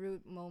favorite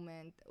Root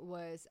moment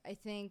was, I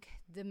think,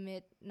 the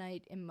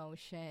Midnight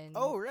Emotion.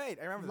 Oh right,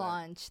 I remember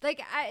launch.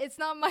 Like it's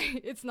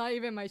not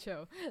even my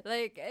show.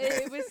 Like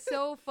it was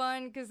so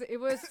fun because it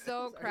was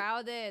so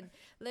crowded.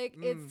 Like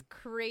it's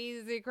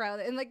crazy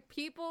crowded, and like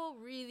people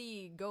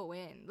really go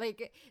in.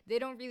 Like they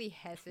don't really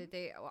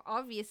hesitate.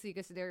 Obviously,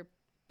 because they're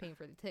paying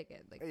for the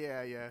ticket. Like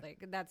yeah.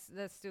 Like that's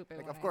stupid.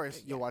 Like of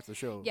course you'll watch the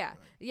show. Yeah,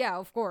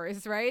 of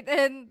course, right?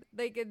 And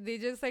like they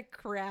just like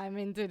cram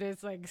into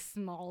this like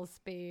small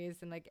space,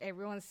 and like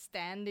everyone's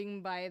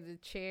standing by the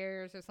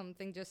chairs or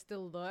something just to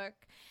look.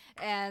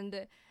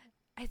 And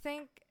I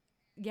think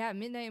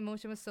Midnight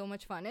Emotion was so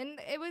much fun, and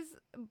it was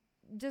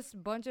just a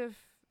bunch of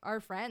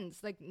our friends,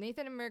 like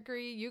Nathan and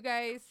Mercury, you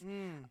guys,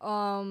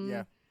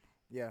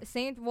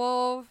 Saint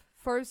Wolf,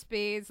 for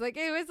Spades. Like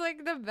it was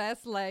like the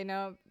best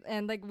lineup,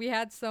 and like we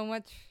had so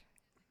much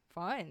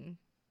fun.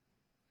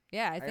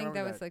 Yeah, I think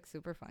that was like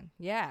super fun.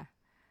 Yeah.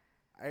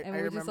 I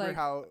remember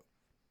how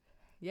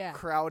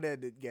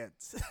crowded it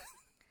gets.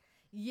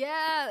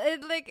 Yeah,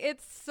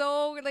 it's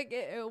so like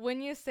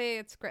when you say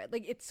it's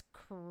it's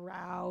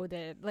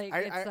crowded. Like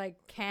it's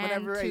like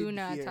canned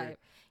tuna type.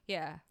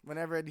 Yeah.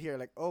 Whenever I'd hear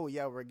like, oh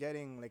yeah, we're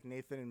getting like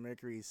Nathan and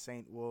Mercury,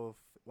 Saint Wolf,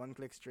 One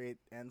Click Straight,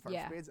 and Far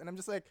Spades, and I'm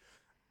just like,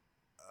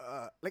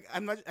 like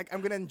I'm not like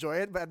I'm gonna enjoy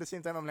it, but at the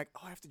same time I'm like,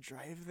 oh, I have to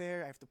drive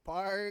there, I have to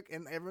park,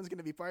 and everyone's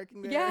gonna be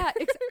parking there. Yeah,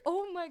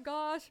 oh my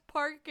gosh,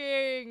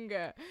 parking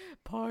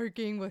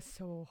was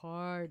so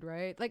hard,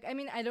 right? Like I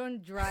mean, I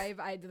don't drive,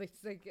 I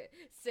just like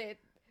sit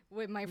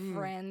with my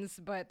friends,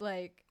 but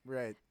like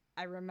right,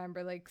 I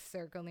remember like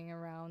circling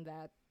around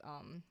that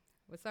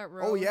what's that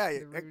road? Oh yeah,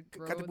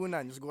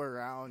 Katipunan, just go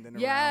around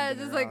and around.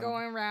 Just like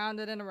going around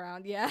and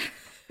around. Yeah.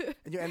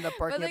 And you end up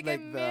parking but, like, at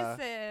I miss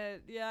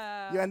it.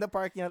 Yeah. You end up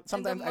parking at,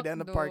 sometimes I'd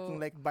end up parking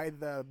like by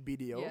the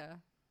BDO. Yeah.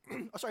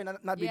 Oh sorry,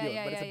 not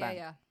BDO, but it's a bank.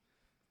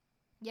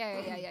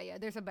 Yeah.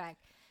 There's a bank.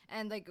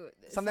 And like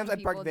sometimes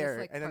I'd park there,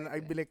 like, and then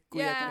I'd be like,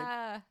 Kuya, can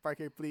I park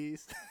here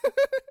please?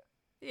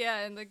 Yeah,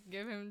 and like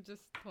give him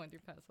just 20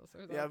 pesos or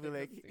something. Yeah, I'll be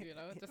like,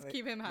 just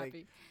keep him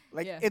happy.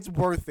 Like it's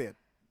worth it.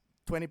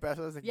 20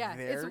 pesos, like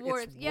it's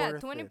worth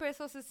 20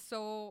 pesos is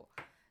so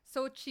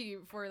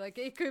cheap for like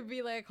it could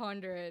be like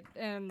 100,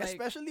 and like,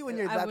 especially when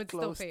you're that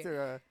close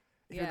to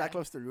if you're that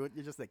close to Root,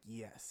 you're just like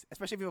yes.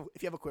 Especially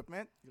if you have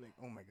equipment, you're like,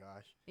 oh my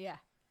gosh. Yeah.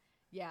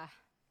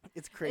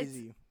 It's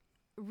crazy.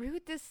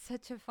 Root is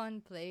such a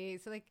fun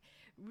place. Like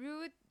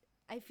Root,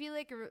 I feel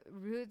like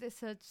Root is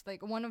such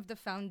like one of the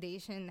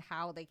foundation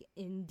how like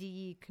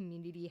indie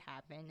community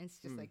happen. It's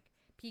just like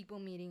people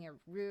meeting at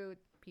Root,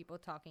 people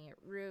talking at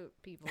Root,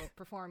 people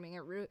performing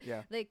at Root.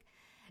 Yeah. Like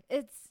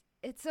it's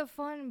a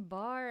fun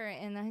bar,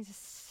 and I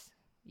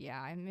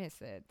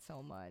miss it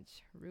so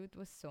much. Root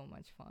was so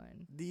much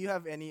fun. Do you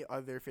have any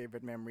other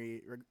favorite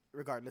memory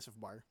regardless of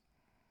bar?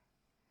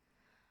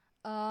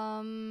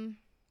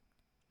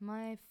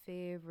 My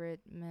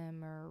favorite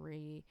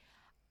memory,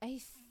 I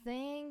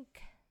think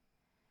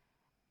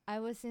I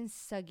was in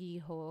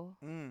Sagiho.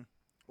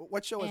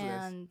 What show was this?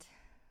 And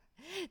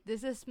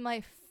this is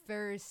my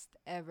first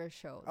ever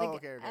show. Like,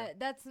 okay.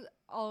 That's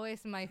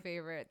always my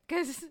favorite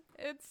because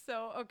it's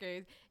so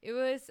okay.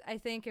 I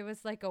think it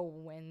was like a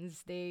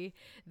Wednesday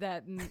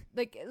that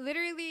like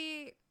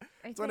literally.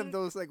 It's one of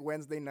those like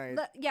Wednesday nights.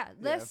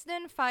 Less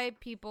than 5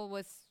 people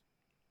was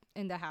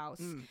in the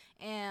house,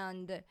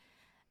 and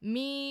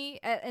me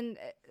and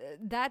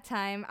that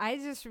time I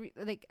just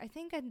I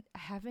think I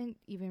haven't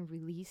even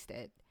released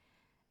it.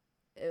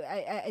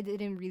 I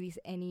didn't release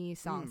any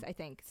songs, I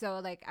think. So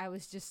like I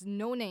was just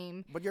no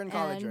name. But you're in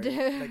college,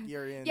 right? Like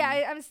you're in.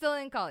 Yeah, I'm still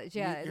in college.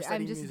 Yeah, you're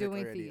I'm just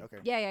doing already. Okay.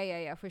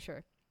 Yeah, for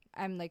sure.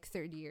 I'm like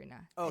third year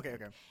now. Oh, okay.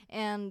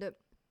 And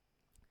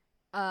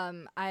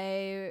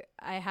I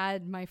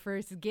had my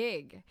first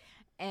gig,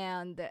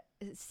 and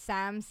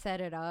Sam set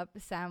it up.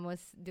 Sam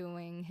was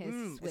doing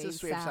his swave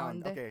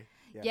sound. Okay.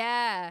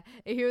 Yeah.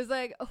 He was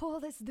like, "Oh,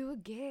 let's do a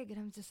gig," and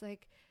I'm just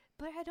like,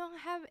 "But I don't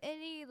have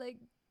any like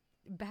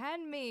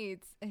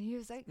bandmates." And he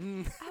was like,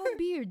 "I'll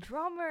be your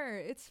drummer.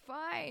 It's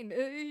fine."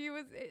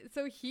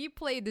 He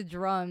played the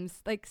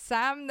drums. Like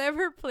Sam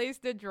never plays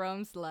the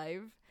drums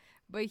live,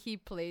 but he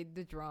played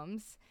the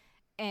drums,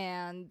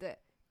 and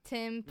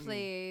Tim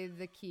played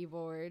the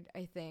keyboard,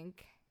 I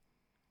think.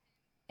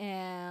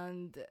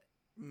 And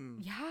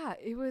yeah,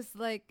 it was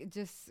like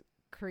just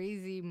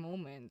crazy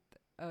moment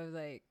of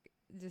like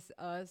just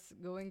us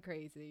going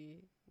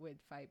crazy with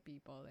 5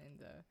 people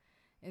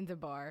in the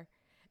bar.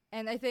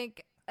 And I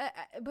think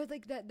but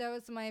like that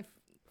was my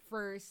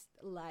first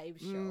live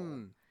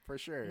show. For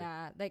sure.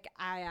 Like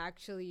I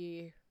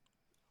actually,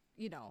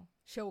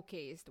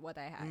 showcased what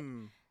I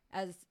had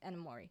as Ena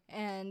Mori.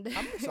 And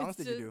how many songs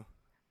did you do?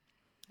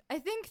 I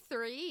think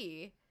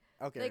 3.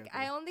 Okay.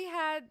 I only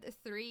had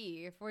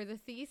 3 for the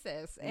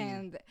thesis,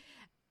 and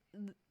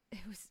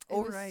it was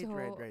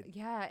right.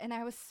 Yeah, and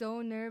I was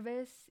so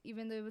nervous,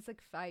 even though it was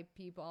like 5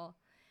 people,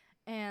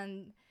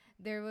 and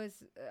there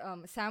was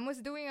Sam was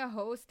doing a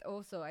host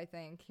also. I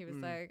think he was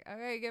like,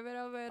 "Okay, give it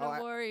up, Ena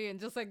Mori," and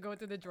just like go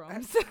to the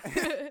drums.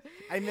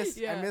 I miss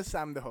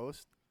Sam the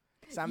host.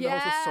 Sam the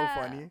host was so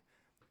funny.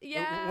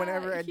 Yeah,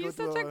 whenever I'd he's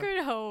such a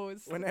good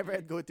host. Whenever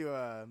I'd go to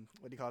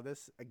what do you call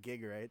this? A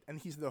gig, right? And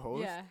he's the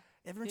host. Yeah.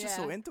 Everyone's just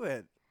so into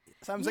it.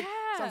 Sam's like,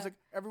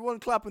 everyone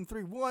clap on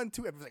 3, 1,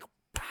 2. Everyone's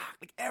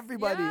like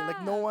everybody. Yeah.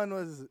 Like no one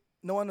was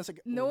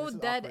like no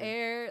dead awkward.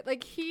 air.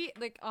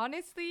 Like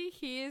honestly,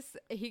 he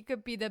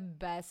could be the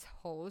best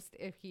host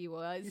if he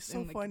was he's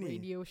so in like funny.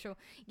 Radio show.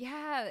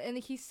 Yeah, and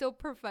he's so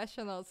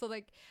professional. So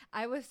like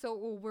I was so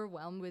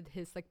overwhelmed with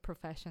his like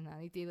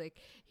professionality. Like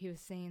he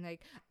was saying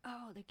like,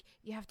 "Oh, like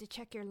you have to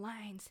check your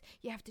lines.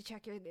 You have to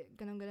check your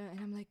gonna," and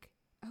I'm like,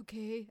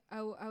 "Okay,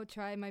 I'll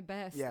try my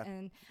best." Yeah.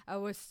 And I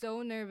was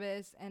so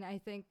nervous, and I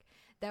think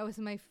that was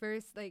my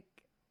first like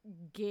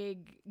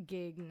gig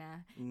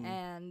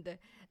and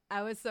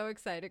I was so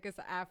excited because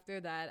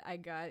after that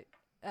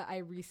I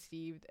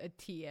received a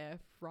TF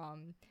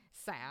from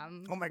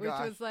Sam. Oh my which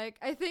gosh. was like,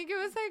 I think it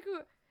was like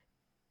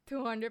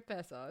 200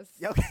 pesos.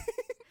 Yeah, okay.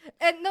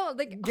 And no,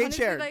 like gate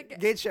honestly, share, like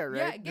gate share,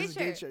 right? Yeah, This is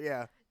gate share,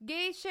 yeah.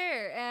 Gate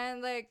share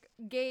and like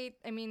gate.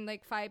 I mean,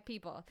 like 5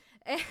 people.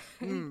 And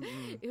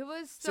it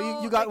was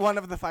So you got like, one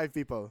of the 5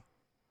 people.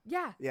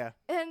 Yeah. Yeah.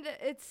 And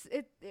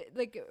it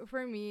like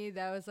for me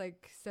that was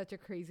like such a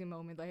crazy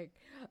moment. Like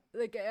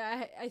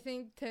I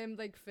think Tim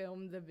like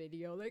filmed the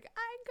video like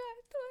I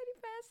got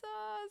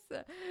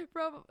 20 pesos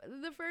from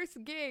the first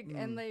gig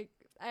and like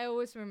I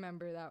always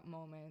remember that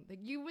moment. Like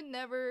you would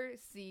never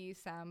see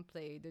Sam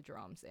play the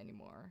drums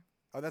anymore.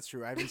 Oh, that's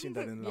true. I haven't seen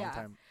that in a long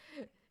time.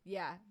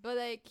 Yeah, but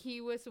like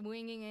he was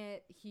winging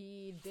it.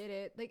 He did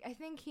it. Like I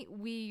think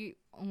we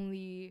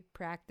only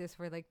practiced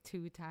for like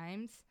 2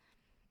 times.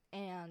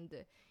 And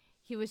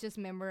he was just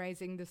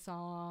memorizing the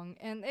song,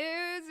 and it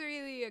was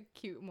really a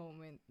cute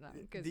moment.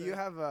 Do you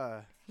have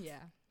a Do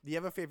you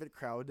have a favorite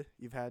crowd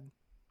you've had?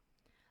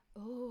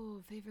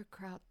 Oh, favorite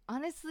crowd.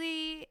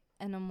 Honestly,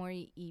 Ena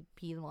Mori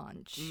EP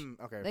launch.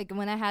 Okay. Like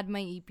when I had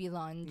my EP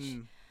launch,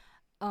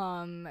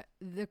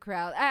 the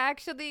crowd.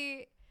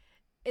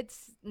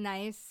 It's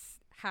nice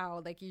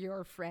how like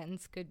your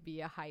friends could be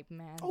a hype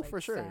man. Oh, like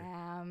for sure.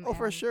 Sam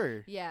for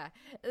sure. Yeah,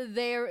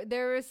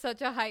 there was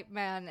such a hype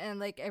man, and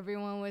like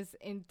everyone was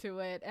into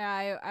it.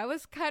 And I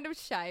was kind of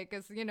shy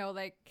because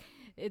like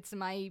it's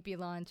my EP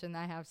launch, and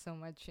I have so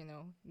much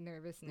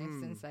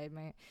nervousness inside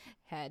my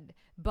head.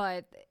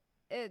 But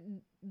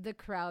the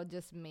crowd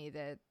just made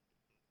it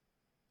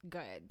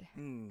good,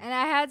 and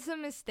I had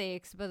some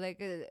mistakes, but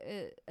like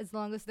as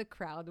long as the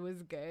crowd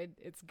was good,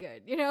 it's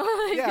good,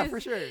 like, yeah,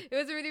 for sure. It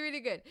was really, really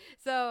good.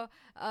 So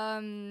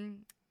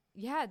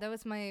yeah, that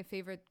was my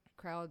favorite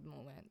crowd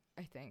moment,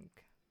 I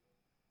think.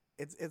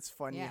 It's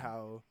funny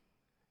how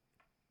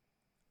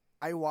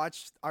I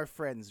watched our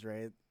friends,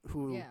 right,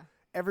 who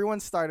everyone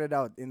started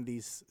out in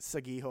these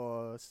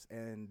sagihos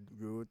and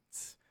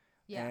roots,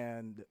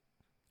 and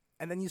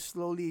then you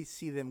slowly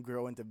see them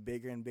grow into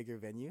bigger and bigger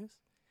venues.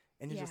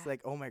 And you're just like,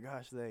 oh my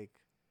gosh, like,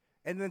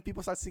 and then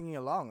people start singing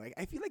along. Like,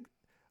 I feel like,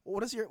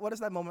 what is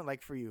that moment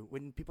like for you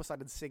when people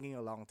started singing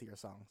along to your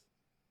songs?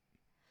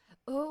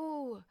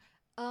 Oh,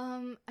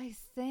 I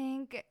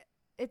think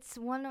it's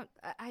one of,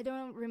 I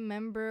don't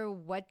remember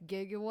what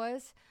gig it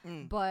was,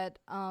 but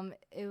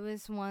it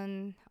was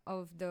one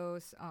of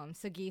those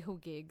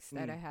Sagiho gigs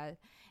that I had,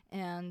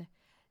 and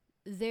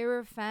there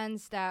were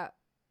fans that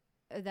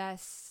that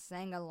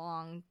sang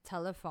along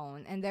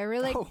telephone, and they were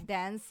like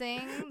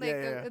dancing,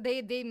 like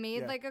they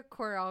made like a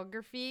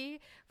choreography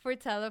for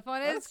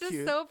telephone. It's just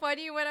cute. So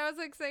funny when I was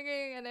like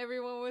singing and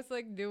everyone was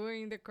like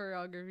doing the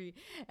choreography,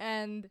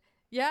 and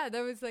yeah,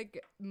 that was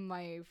like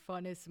my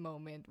funnest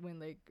moment when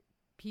like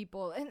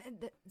people and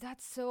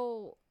that's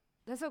so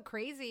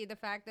crazy, the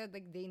fact that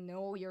like they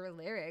know your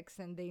lyrics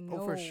and they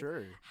know for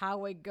sure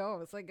how it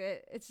goes. Like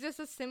it's just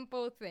a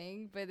simple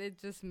thing, but it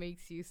just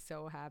makes you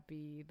so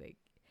happy. Like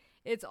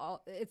it's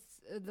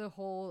the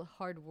whole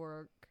hard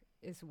work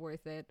is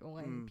worth it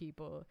when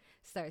people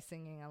start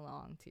singing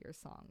along to your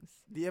songs.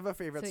 Do you have a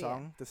favorite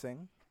song to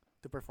sing,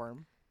 to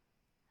perform?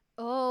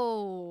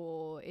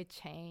 Oh, it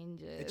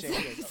changes.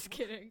 Just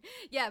kidding.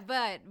 Yeah,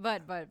 but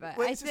Wait,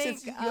 I think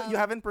since you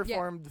haven't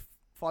performed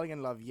Falling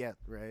in Love yet,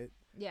 right?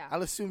 Yeah.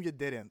 I'll assume you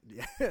didn't.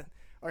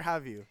 Or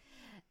have you?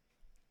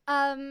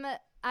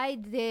 I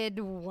did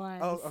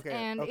once. Oh, okay.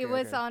 And it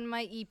was on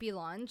my EP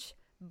launch,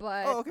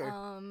 but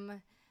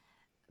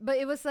but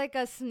it was like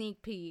a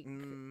sneak peek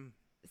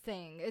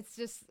thing. It's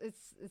just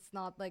it's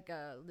not like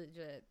a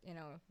legit,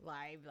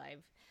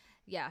 live.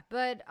 Yeah,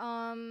 but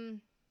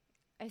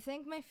I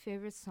think my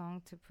favorite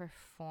song to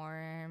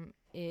perform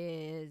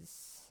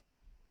is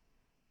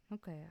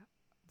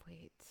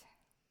wait.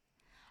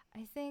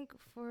 I think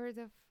for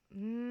the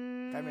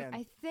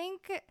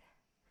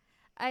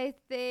I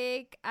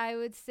think I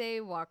would say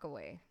Walk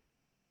Away.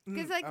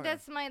 Because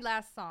that's my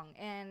last song,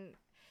 and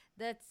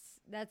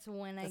that's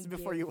when that's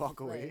before you walk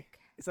away.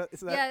 Is that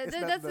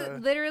that's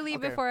literally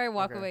before I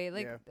walk away.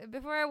 Like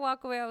before I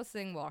walk away, I'll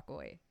sing Walk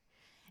Away.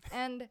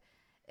 And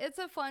it's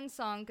a fun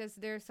song because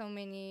there's so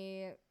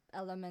many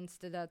elements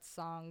to that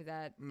song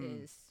that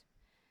is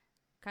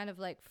kind of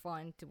like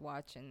fun to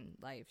watch in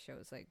live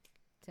shows. Like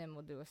Tim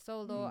will do a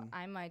solo,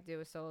 I might do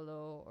a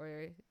solo,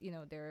 or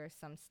there are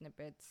some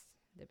snippets.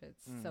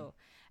 So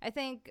I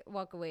think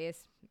Walk Away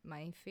is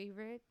my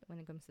favorite when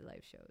it comes to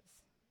live shows.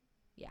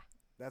 Yeah,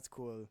 that's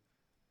cool.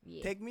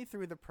 Yeah. Take me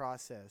through the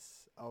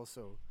process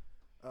also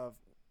of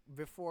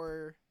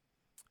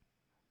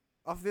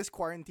this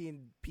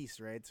quarantine piece,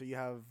 right? So you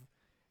have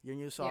your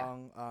new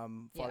song,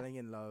 Falling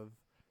in Love.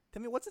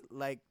 Tell me, what's it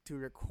like to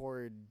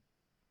record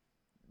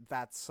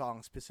that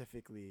song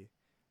specifically?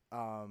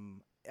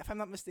 If I'm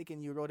not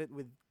mistaken, you wrote it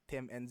with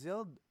Tim and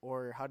Zild,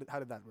 or how did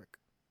that work?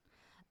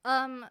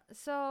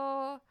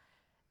 So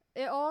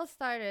it all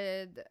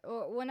started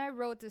when I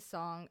wrote the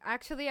song.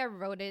 Actually, I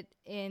wrote it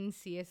in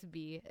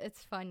CSB.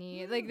 It's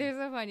funny. Like, there's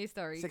a funny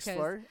story. Sixth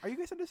floor? Are you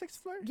guys on the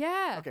sixth floor?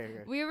 Yeah.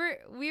 Okay. We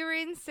were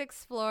in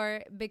sixth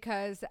floor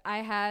because I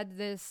had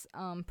this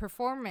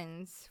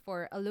performance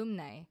for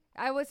alumni.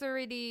 I was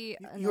already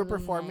you were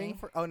performing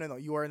for. Oh no,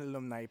 you were an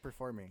alumni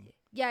performing.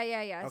 Yeah.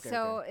 Okay,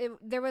 so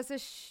there was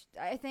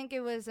I think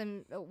it was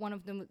one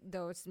of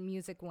those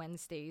Music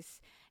Wednesdays,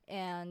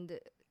 and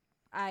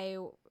I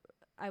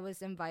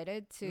was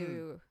invited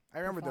to I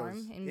remember perform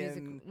those in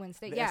Music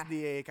Wednesday. The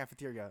SDA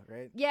cafeteria,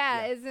 right?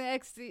 Yeah,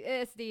 it's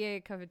an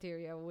SDA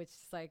cafeteria, which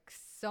is like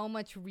so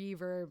much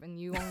reverb, and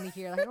you only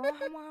hear like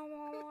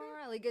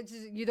like it's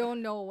just, you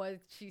don't know what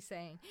she's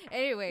saying.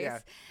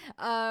 Anyways,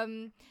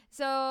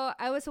 so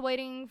I was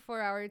waiting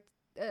for our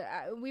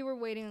we were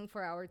waiting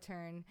for our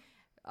turn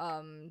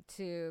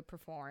to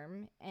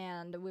perform,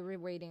 and we were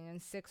waiting in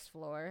sixth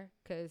floor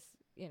because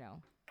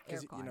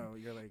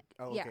aircon. You're like,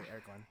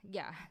 aircon.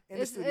 Yeah, in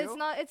the studio?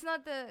 It's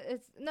not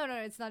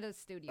a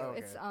studio.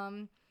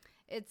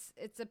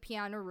 It's a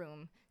piano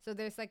room. So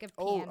there's like a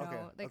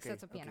piano,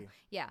 sets of piano. Okay.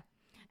 Yeah.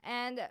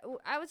 And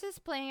I was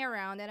just playing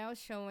around, and I was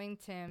showing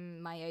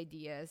Tim my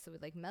ideas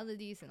with like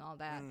melodies and all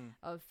that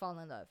of Fall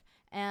in Love.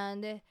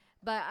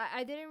 But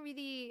I didn't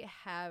really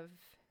have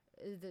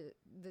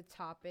the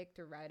topic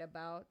to write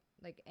about,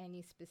 like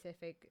any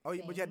specific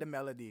thing. But you had the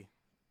melody.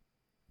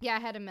 Yeah, I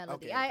had a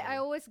melody. Okay. I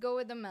always go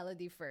with the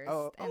melody first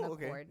and the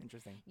chord.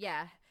 Interesting.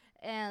 Yeah,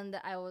 and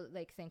I will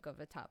like think of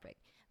a topic.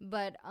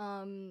 But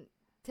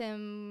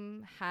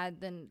Tim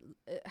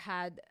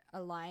had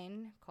a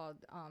line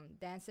called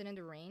 "Dancing in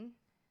the Rain."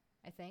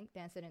 I think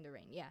 "Dancing in the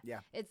Rain."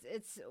 Yeah.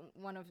 It's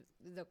one of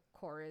the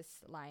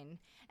chorus line,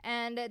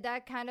 and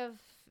that kind of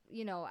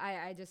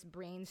I just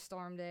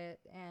brainstormed it,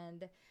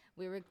 and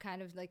we were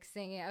kind of like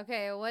singing,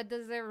 okay, what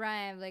does it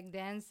rhyme? Like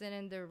dancing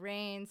in the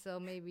rain, so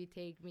maybe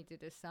take me to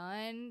the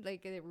sun.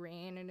 Like it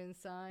rain and then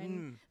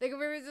sun. Like we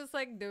were just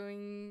like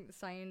doing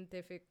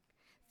scientific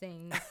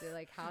things to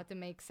like how to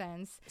make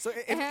sense. So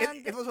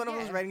it was one of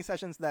those writing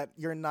sessions that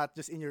you're not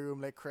just in your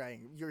room like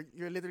crying.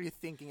 You're literally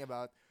thinking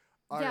about,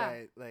 all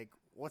right, like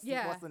what's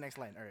the next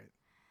line? All right.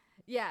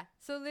 Yeah,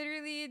 so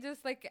literally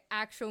just like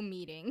actual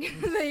meeting.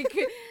 Like,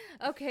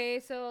 okay,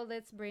 so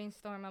let's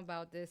brainstorm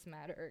about this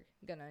matter.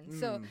 Ganun.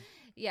 So,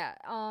 yeah,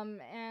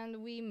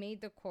 and we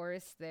made the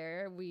chorus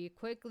there. We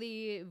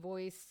quickly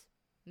voice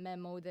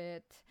memoed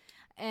it.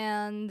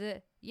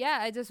 And yeah,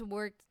 I just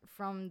worked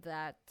from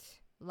that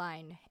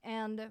line.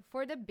 And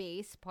for the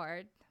bass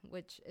part,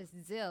 which is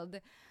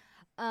Zild,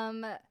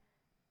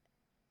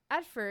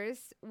 at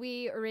first,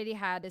 we already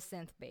had a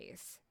synth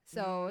bass.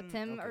 So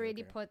Tim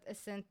already put a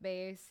synth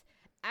bass,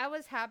 I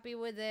was happy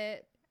with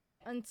it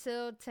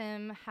until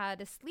Tim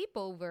had a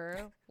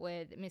sleepover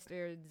with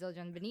Mr.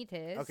 Zildjian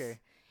Benitez, Okay.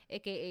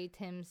 aka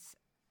Tim's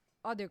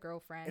other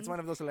girlfriend. It's one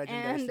of those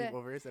legendary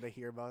sleepovers that I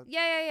hear about.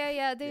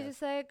 Yeah. They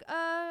just like,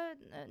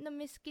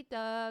 na-miss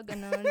kita,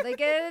 ganon. Like,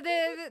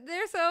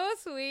 they're so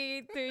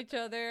sweet to each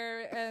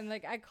other. And,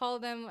 like, I call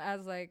them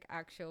as, like,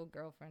 actual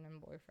girlfriend and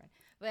boyfriend.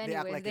 But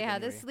anyways, they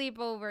had a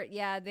sleepover.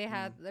 Yeah, they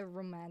had a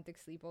romantic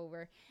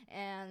sleepover.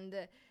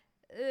 And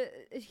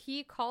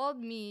he called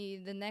me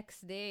the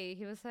next day.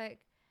 He was like,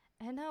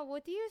 Ena,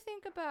 what do you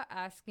think about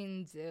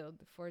asking Zild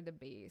for the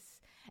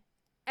bass?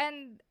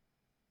 And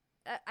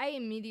I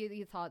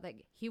immediately thought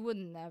like he would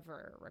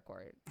never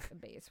record a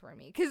bass for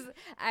me, because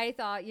I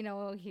thought, you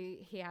know,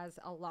 he has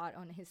a lot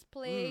on his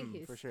plate.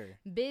 He's for sure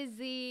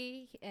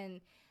busy,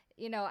 and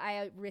you know,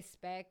 I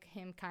respect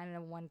him kind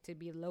of want to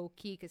be low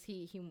key because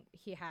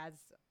he has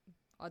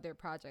other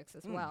projects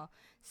as well.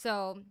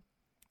 So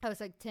I was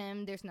like,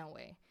 Tim, there's no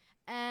way.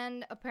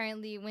 And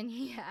apparently when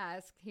he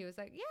asked, he was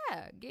like,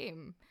 yeah,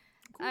 game.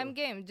 Cool. I'm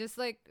game. Just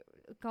like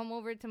come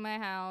over to my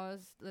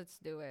house. Let's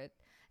do it.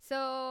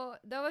 So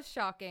that was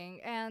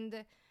shocking.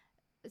 And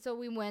so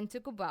we went to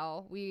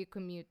Cubao. We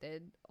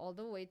commuted all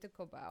the way to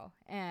Cubao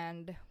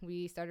and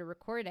we started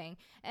recording.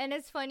 And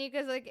it's funny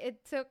because like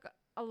it took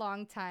a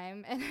long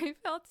time and I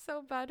felt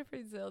so bad for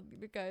Zild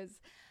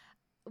because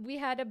we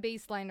had a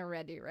bass line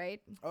already,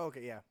 right? Oh,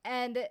 okay, yeah.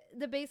 And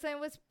the bass line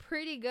was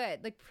pretty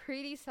good, like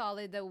pretty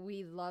solid that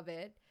we love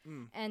it.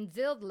 And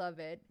Zild love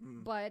it,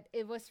 but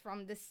it was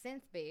from the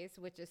synth bass,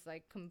 which is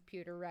like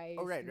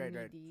computerized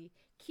MIDI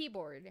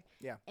keyboard,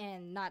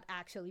 and not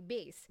actually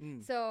bass.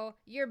 So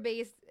your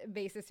bass,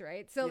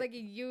 right? So like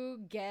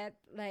you get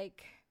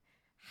like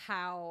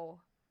how,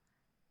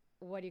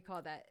 what do you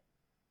call that?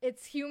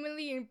 It's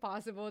humanly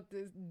impossible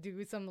to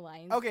do some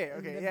lines.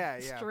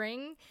 Okay,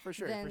 string for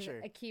sure, than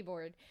a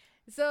keyboard.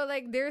 So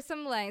like there's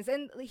some lines,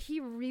 and he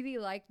really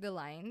liked the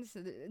lines.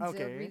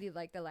 Zild really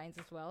liked the lines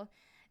as well.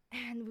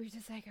 And we're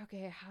just like,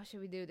 okay, how should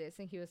we do this?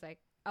 And he was like,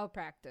 I'll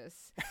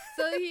practice.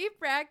 So he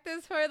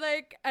practiced for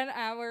like an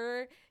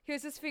hour. He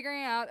was just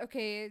figuring out,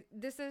 okay,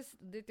 this is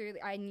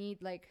literally, I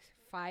need like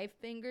 5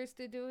 fingers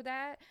to do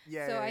that.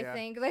 I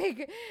think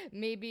like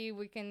maybe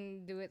we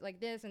can do it like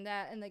this and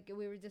that. And like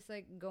we were just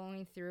like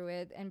going through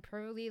it, and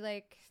probably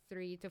like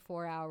 3 to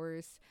 4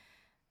 hours.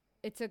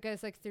 It took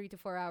us like 3 to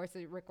 4 hours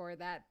to record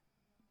that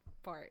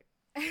part.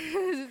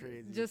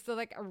 Crazy. Just to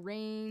like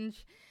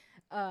arrange,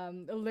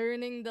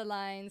 learning the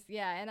lines.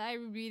 And I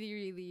really,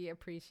 really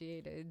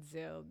appreciated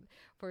Zild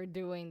for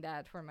doing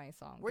that for my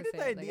song. Where did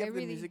the idea of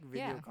the music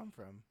video come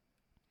from?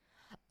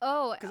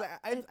 Oh, because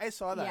I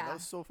saw that. That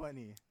was so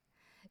funny.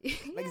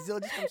 Like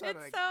Zild just comes out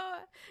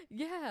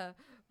like,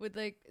 with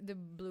like the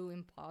blue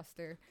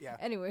imposter.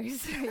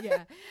 Anyways,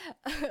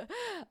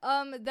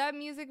 that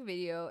music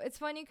video, it's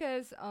funny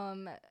because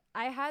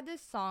I had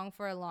this song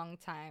for a long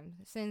time,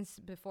 since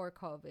before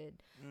COVID.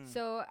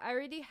 So I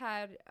already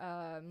had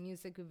a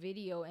music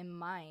video in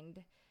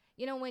mind.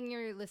 You know, when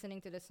you're listening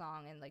to the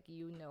song and like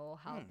you know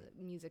how the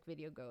music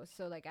video goes.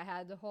 So like I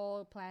had the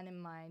whole plan in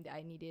mind.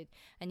 I needed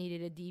a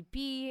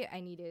DP,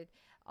 I needed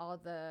all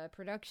the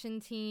production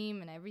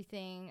team and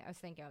everything. I was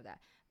thinking of that.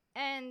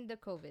 And the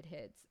COVID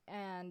hits,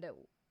 and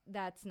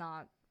that's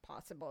not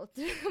possible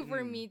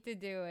for me to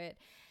do it.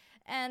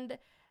 And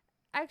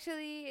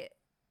actually,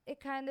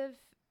 it kind of,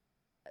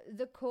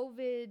 the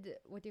COVID,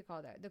 what do you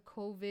call that? The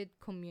COVID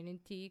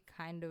community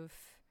kind of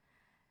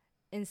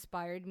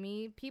inspired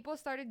me. People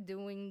started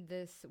doing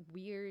this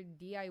weird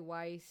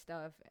DIY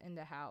stuff in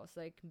the house,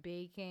 like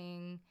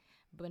baking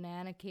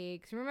banana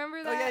cakes.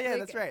 Remember that? Oh yeah, like,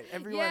 that's right.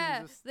 Everyone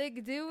just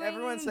like doing.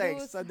 Everyone's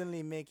like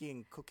suddenly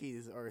making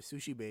cookies or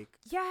sushi bake.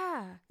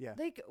 Yeah.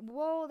 Like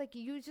whoa, like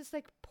you just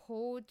like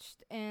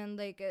poached and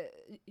like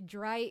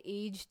dry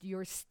aged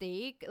your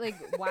steak.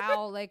 Like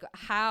wow, like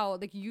how?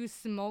 Like you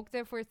smoked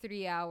it for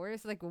 3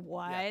 hours. Like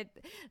what?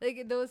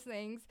 Like those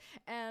things,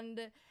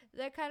 and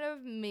that kind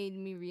of made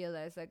me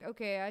realize like,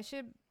 okay, I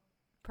should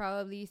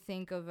probably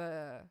think of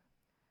a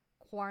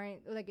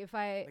like if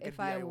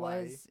I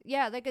was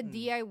like a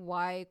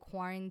DIY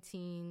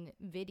quarantine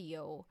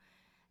video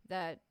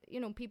that, you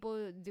know,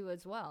 people do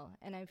as well.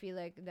 And I feel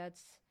like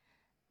that's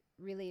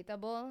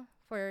relatable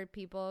for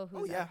people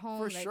who's at home.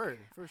 For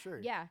like,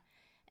 sure. Yeah.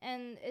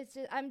 And it's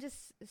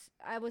just,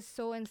 I was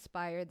so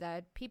inspired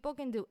that people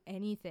can do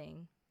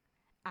anything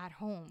at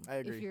home. I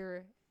agree. If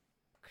you're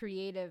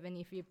creative and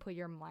if you put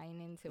your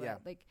mind into it.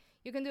 Like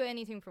you can do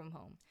anything from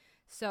home.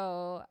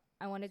 So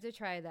I wanted to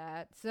try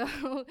that.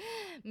 So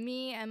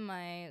me and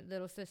my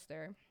little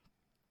sister,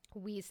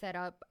 we set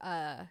up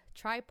a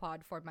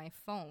tripod for my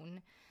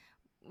phone,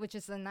 which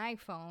is an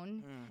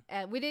iPhone.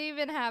 We didn't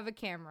even have a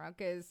camera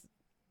because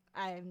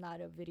I'm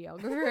not a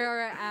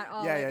videographer at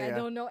all. I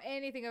don't know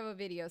anything about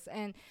videos.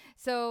 And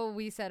so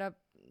we set up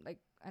like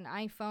an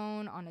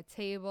iPhone on a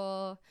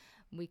table.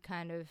 We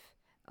kind of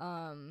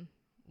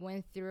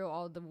went through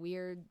all the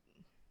weird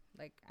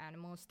like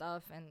animal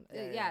stuff, and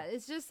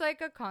it's just like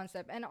a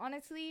concept. And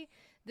honestly,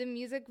 the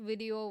music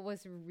video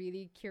was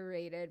really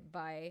curated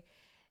by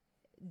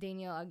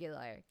Daniel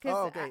Aguilar,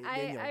 because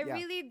I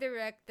really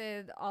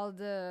directed all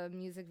the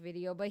music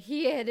video, but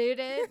he edited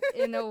it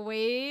in a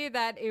way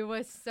that it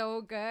was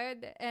so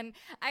good, and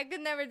I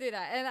could never do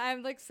that. And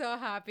I'm like so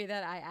happy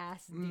that I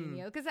asked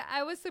Daniel, because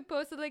I was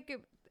supposed to like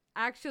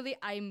actually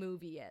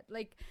iMovie it.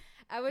 Like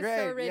I was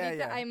so ready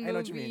to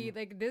iMovie,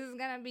 like this is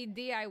gonna be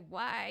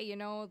DIY, you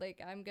know,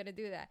 like I'm gonna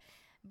do that.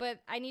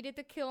 But I needed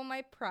to kill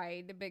my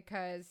pride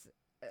because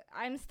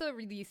I'm still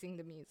releasing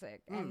the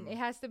music, and it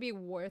has to be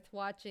worth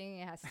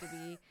watching. It has to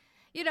be,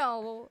 you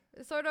know,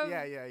 sort of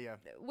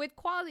with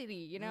quality,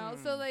 you know.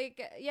 So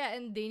like,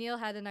 and Daniel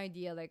had an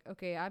idea, like,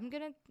 okay, I'm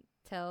gonna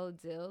tell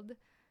Zild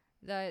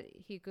that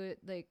he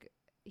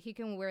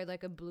can wear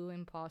like a blue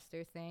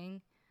imposter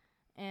thing,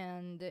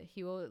 and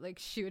he will like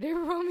shoot it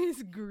from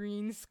his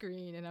green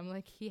screen. And I'm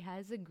like, he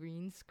has a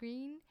green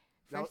screen?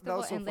 First of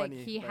all, so and like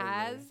funny, he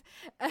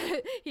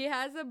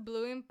has a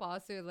blue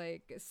imposter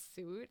like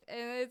suit,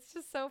 and it's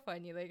just so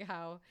funny, like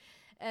how.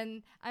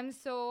 And I'm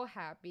so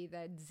happy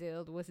that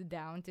Zild was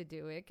down to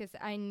do it, because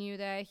I knew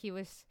that he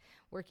was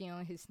working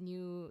on his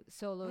new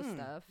solo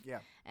stuff.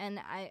 Yeah, and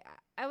I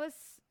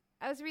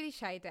was really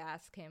shy to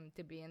ask him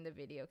to be in the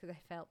video, because I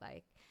felt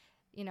like,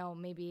 you know,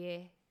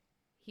 maybe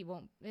he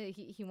won't.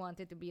 He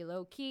wanted to be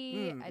low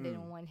key. I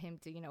didn't want him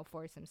to, you know,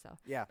 force himself.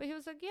 Yeah, but he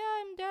was like, yeah,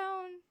 I'm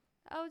down.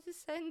 I'll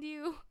just send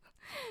you.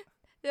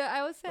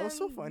 I will send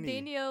so funny.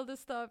 Daniel the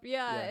stuff.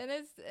 Yeah, and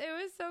it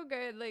was so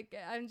good. Like,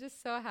 I'm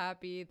just so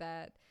happy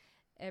that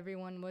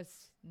everyone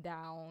was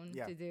down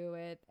to do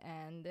it,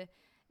 and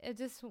it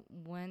just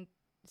went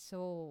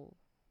so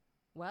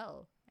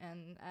well.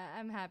 And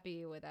I'm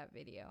happy with that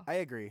video. I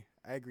agree.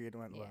 It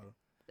went well.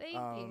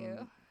 Thank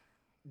you.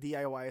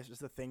 DIY is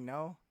just a thing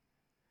now.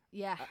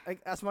 Yeah.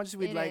 As much as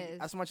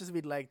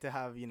we'd like to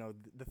have, you know,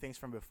 the things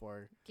from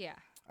before. Yeah.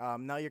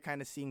 Now you're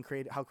kind of seeing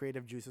how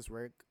creative juices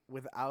work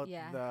without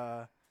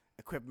the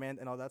equipment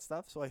and all that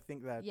stuff. So I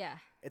think that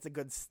it's a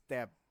good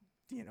step,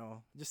 you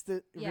know, just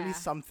to release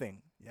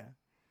something. Yeah.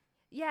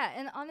 Yeah,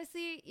 and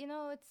honestly, you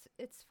know,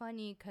 it's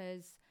funny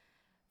because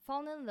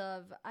Fall in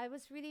Love, I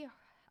was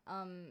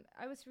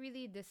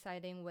really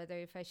deciding whether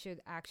if I should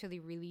actually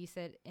release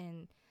it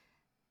in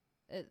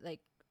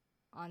like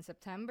on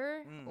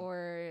September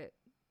or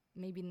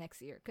maybe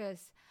next year,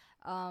 because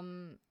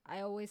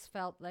I always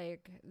felt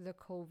like the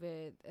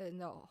COVID,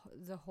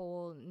 the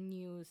whole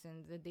news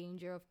and the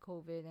danger of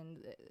COVID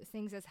and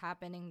things that's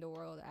happening in the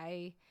world,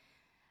 I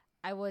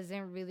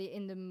wasn't really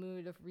in the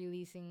mood of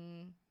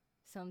releasing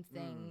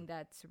something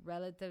that's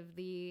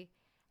relatively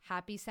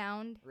happy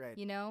sound, right?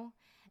 You know,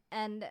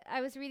 and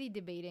I was really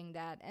debating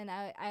that, and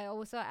I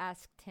also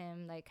asked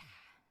him like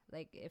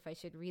if I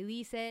should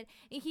release it.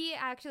 And he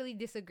actually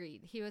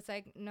disagreed. He was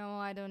like, no,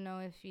 I don't know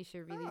if you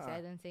should release it.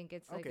 I don't think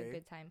it's like a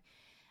good time.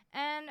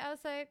 And I was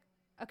like,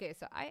 okay,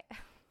 so I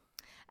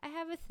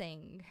have a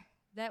thing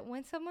that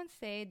when someone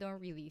say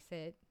don't release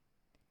it,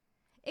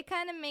 it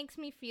kind of makes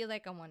me feel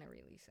like I want to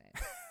release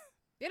it.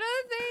 You know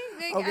the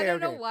thing? Like, I don't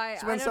know why.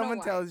 So when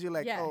someone tells you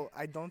like, oh,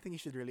 I don't think you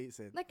should release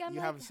it, like, you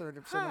have sort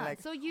of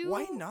like, so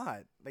why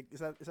not? Like, is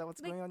that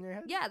what's going on in your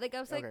head? Yeah, like I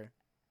was like,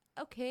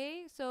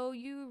 okay, so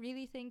you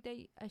really think that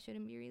I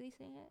shouldn't be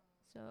releasing it?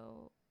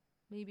 So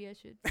maybe I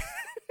should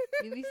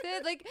release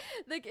it?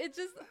 Like it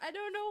just, I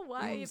don't know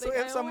why. So like,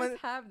 if someone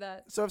have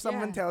that. So if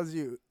someone tells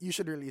you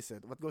should release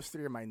it, what goes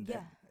through your mind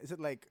then? Is it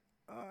like,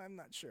 oh, I'm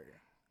not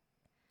sure?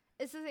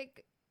 It's just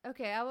like,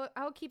 okay, I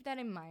will keep that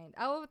in mind.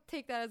 I will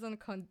take that as a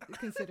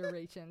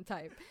consideration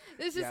type.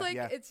 It's just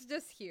it's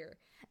just here.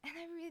 And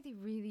I really,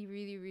 really,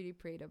 really, really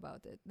prayed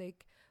about it.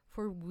 Like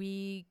for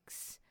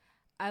weeks.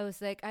 I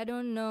was like, I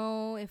don't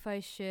know if I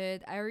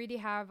should. I already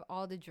have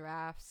all the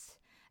drafts.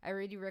 I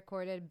already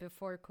recorded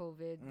before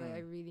COVID, but I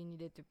really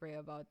needed to pray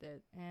about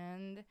it.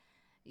 And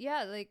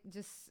yeah, like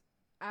just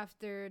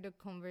after the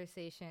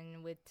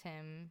conversation with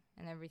Tim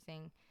and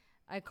everything,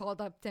 I called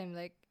up Tim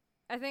like,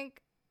 I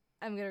think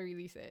I'm going to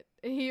release it.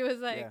 And he was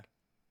like,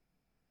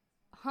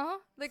 huh?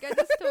 Like, I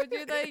just told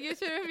you that you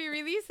shouldn't be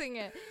releasing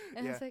it.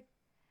 And I was like,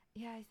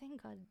 yeah, I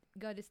think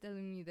God is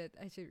telling me that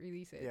I should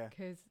release it,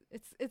 because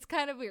it's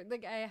kind of weird.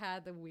 Like I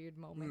had a weird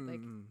moment, like,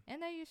 and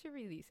now you should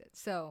release it.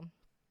 So,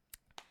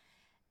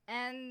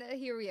 and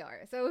here we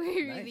are. So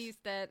we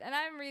released it, and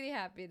I'm really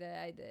happy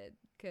that I did,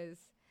 because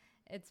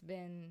it's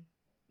been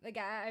like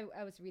I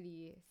was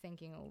really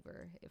thinking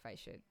over if I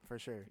should for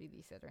sure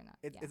release it or not.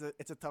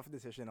 It's a tough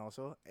decision.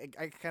 Also,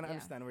 I kind of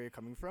understand where you're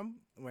coming from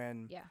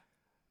when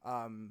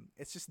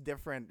it's just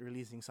different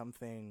releasing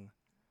something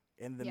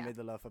in the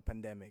middle of a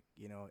pandemic,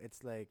 you know.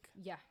 It's like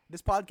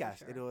this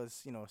podcast, it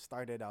was, you know,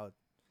 started out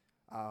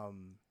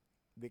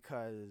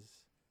because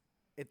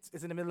it's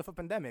in the middle of a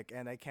pandemic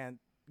and I can't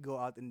go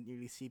out and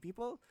really see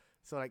people,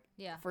 so like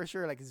for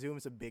sure, like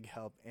Zoom's a big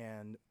help.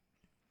 And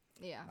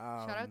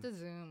shout out to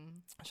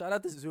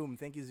Zoom.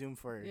 Thank you, Zoom,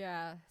 for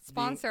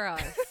sponsor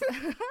us.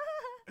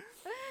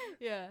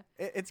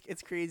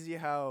 It's crazy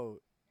how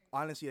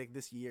honestly like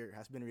this year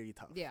has been really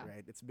tough,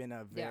 right? It's been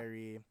a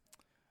very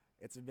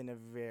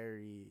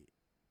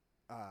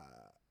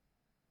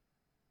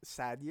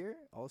sad year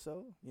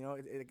also.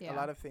 A Yeah.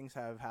 lot of things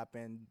have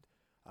happened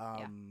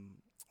Yeah.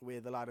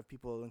 with a lot of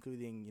people,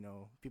 including,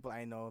 people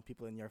I know,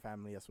 people in your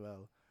family as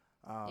well.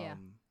 Yeah.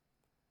 Um,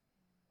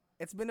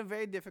 it's been a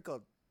very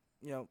difficult,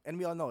 and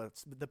we all know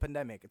it's the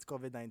pandemic, it's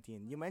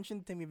COVID-19. You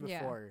mentioned to me Yeah.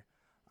 before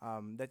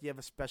that you have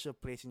a special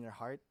place in your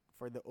heart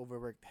for the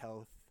overworked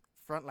health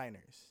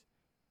frontliners.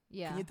 Can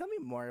Yeah. you tell me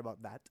more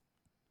about that?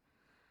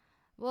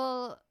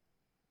 Well,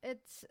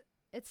 it's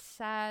it's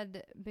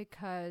sad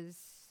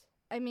because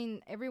I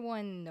mean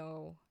everyone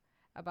know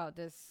about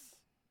this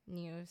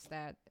news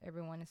that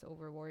everyone is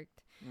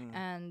overworked, Mm.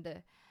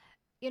 and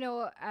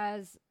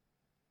as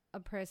a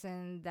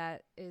person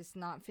that is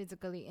not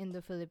physically in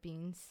the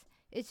Philippines,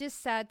 it's just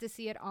sad to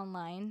see it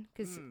online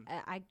because Mm.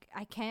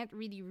 I can't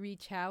really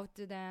reach out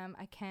to them.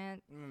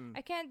 Mm.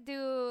 I can't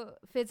do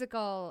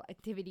physical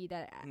activity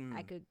that I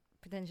Mm. could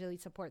potentially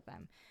support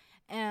them,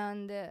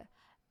 and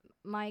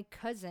my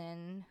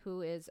cousin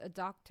who is a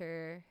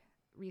doctor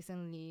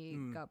recently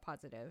Mm. got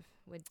positive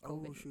with Oh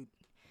COVID. shoot.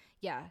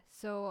 Yeah,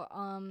 so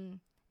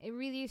it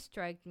really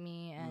struck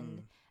me,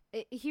 and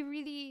Mm. he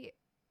really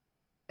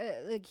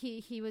like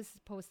he was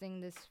posting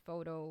this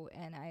photo,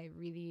 and I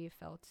really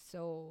felt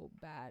so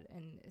bad,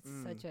 and it's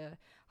Mm. such a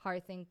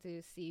hard thing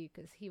to see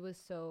because he was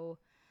so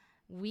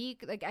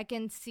weak. Like I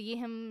can see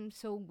him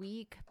so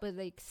weak, but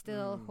like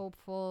still Mm.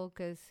 hopeful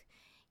because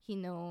he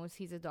knows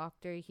he's a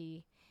doctor.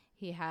 He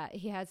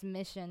has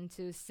mission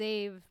to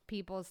save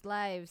people's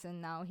lives, and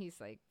now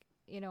he's like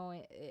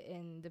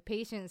in the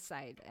patient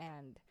side,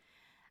 and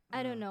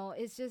I don't Mm. know.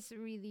 It's just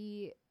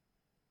really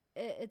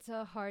it's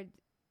a hard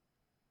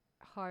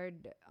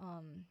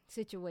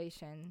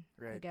situation,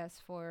 I Right. guess,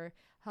 for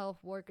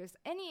health workers,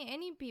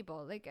 any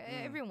people, like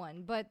Mm.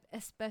 everyone, but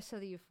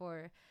especially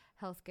for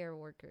healthcare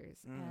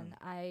workers. Mm. And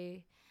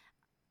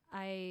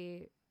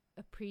I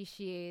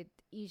appreciate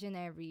each and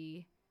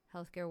every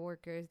healthcare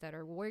workers that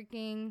are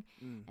working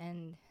Mm.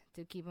 and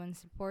to keep on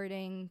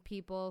supporting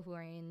people who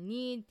are in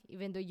need,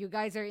 even though you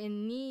guys are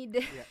in need.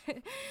 Yeah.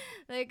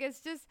 Like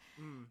it's just,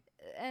 Mm.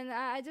 and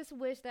I just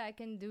wish that I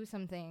can do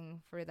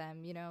something for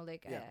them,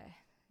 like Yeah.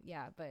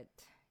 yeah, but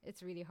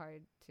it's really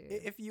hard to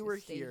If you to were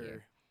stay here.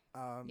 here,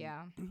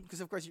 Yeah.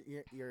 because of course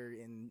you're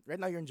in right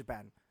now. You're in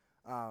Japan.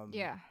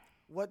 Yeah.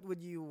 What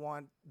would you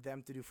want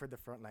them to do for the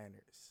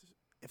frontliners?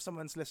 If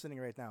someone's listening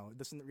right now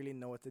doesn't really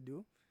know what to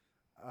do,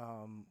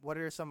 what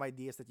are some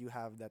ideas that you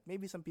have that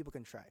maybe some people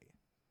can try?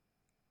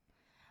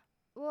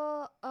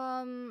 Well,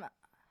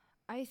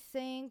 I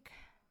think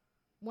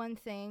one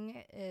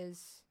thing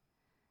is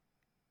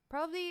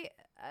probably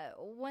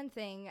one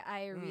thing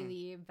I Mm.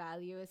 really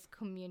value is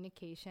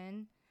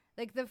communication.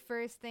 Like the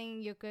first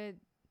thing you could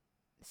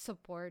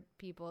support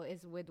people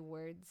is with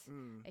words.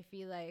 Mm. I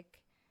feel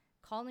like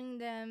calling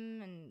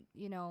them and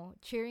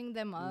cheering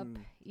them up,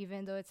 Mm.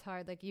 even though it's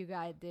hard, like you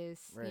got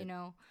this, Right.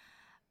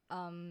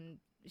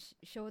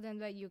 show them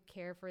that you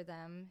care for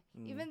them,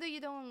 Mm. even though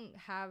you don't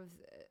have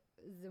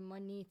the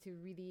money to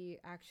really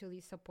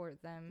actually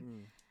support them.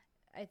 Mm.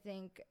 I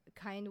think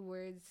kind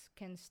words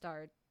can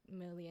start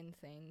million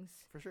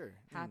things For sure.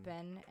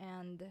 happen.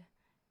 And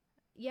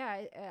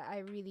yeah,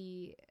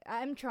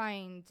 I'm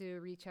trying to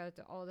reach out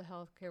to all the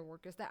healthcare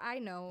workers that I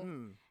know,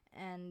 Mm.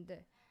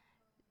 and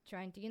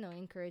trying to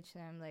encourage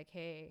them, like,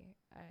 hey,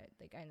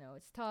 like I know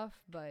it's tough,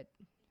 but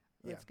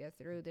Yeah. let's get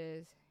through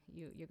this.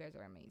 You guys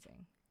are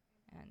amazing.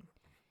 And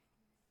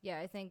yeah,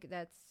 I think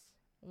that's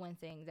one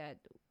thing that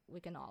we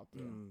can all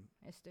do, Mm.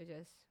 is to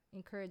just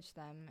encourage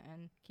them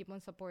and keep on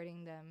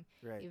supporting them,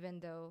 Right. even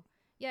though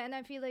yeah. And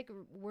I feel like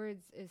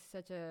words is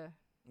such a,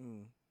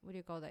 Mm. what do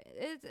you call that,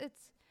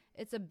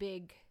 it's a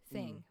big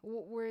thing.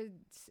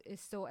 Words is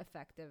so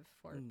effective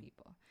for Mm.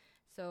 people.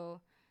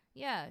 So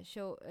yeah,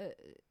 show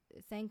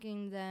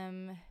thanking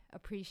them,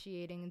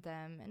 appreciating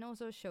them, and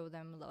also show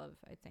them love.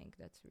 I think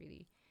that's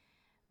really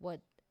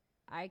what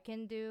I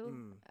can do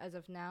Mm. as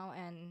of now,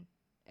 and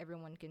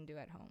everyone can do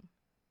at home.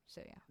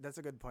 So yeah. That's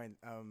a good point.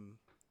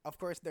 Of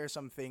course, there are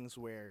some things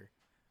where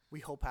we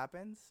hope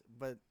happens,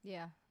 but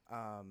Yeah.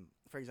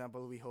 for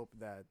example, we hope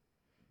that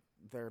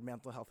their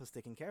mental health is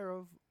taken care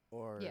of,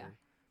 or Yeah.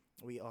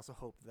 we also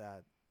hope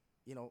that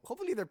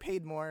hopefully they're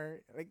paid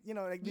more. Like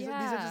like these are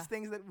Yeah. just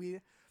things that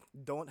we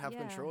don't have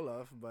Yeah. control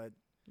of. But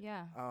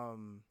Yeah.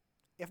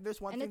 if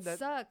there's one And thing it that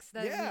sucks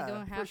that Yeah, we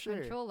don't for have sure.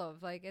 control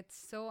of. Like it's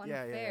so Yeah, yeah,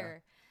 yeah.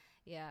 unfair.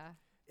 Yeah.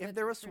 if But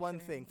there was for one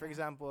sure, thing, for yeah.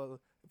 example,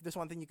 if there's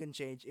one thing you can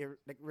change,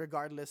 like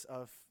regardless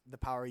of the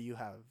power you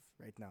have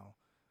right now,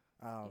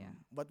 Yeah.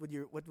 what would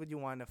you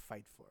want to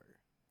fight for,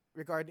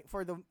 regarding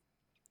for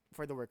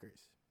the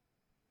workers?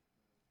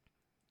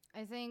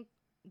 I think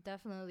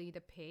definitely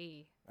the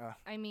pay. Uh,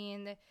 I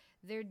mean,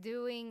 they're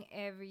doing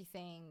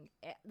everything,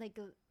 like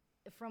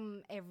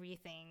from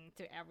everything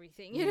to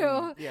everything,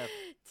 Yeah.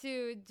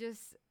 to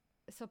just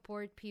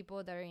support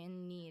people that are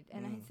in need.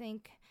 And I Mm.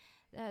 think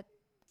that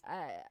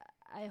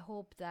I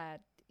hope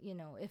that,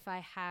 if I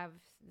have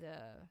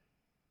the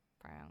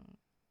parang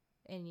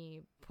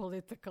any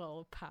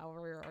political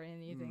power or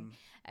anything, Mm.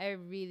 I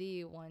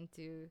really want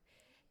to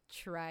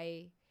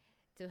try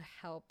to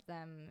help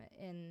them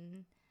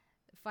in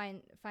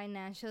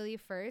financially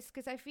first,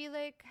 because I feel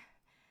like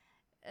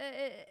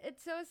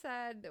it's so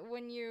sad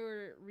when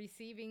you're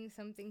receiving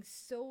something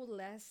so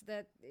less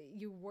that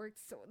you worked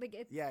so like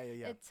it. Yeah.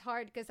 It's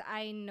hard because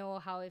I know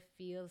how it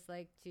feels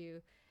like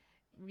to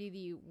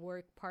really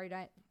work part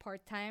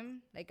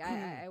time. Like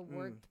I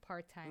worked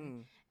part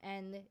time,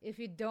 and if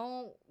you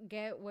don't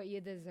get what you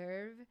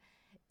deserve,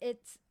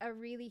 it's a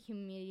really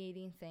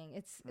humiliating thing.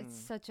 It's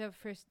such a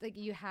like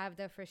you have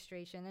that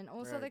frustration and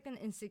also like an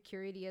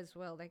insecurity as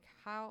well. Like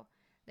how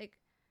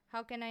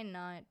can I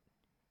not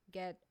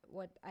get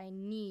what I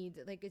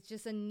need? Like it's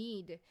just a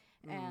need,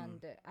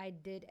 and I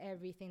did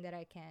everything that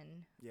I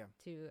can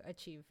to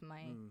achieve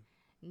my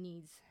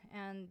needs.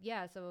 And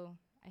so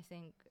I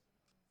think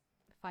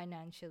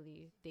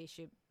financially they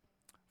should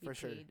be for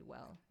paid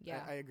well.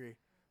 Yeah, I agree.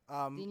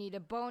 They need a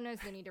bonus.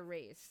 They need a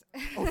raise.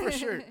 Oh, for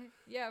sure.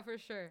 Yeah, for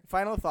sure.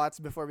 Final thoughts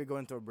before we go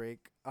into a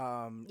break.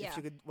 Yeah. If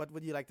you could, what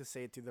would you like to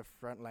say to the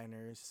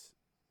frontliners,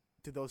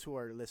 to those who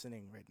are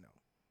listening right now?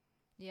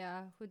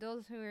 Yeah, for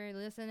those who are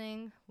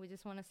listening, we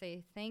just want to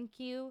say thank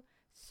you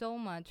so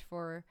much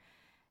for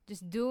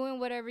just doing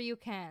whatever you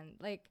can.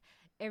 Like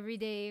every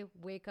day,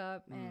 wake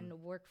up and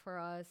work for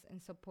us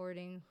and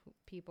supporting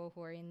people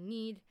who are in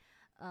need.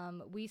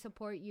 We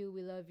support you.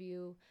 We love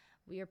you.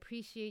 We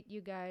appreciate you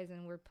guys,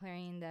 and we're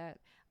praying that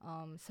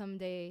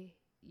someday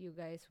you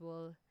guys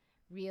will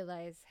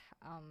realize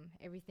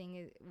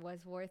everything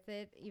was worth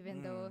it,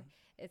 even though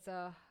it's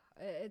a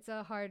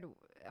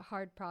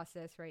hard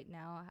process right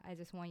now. I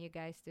just want you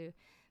guys to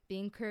be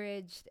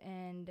encouraged,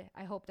 and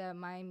I hope that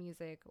my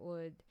music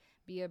would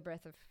be a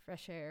breath of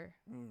fresh air,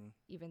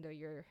 even though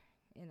you're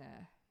in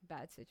a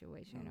bad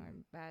situation or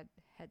bad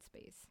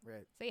headspace.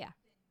 Right. So yeah.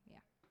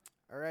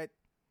 All right.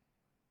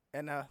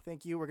 And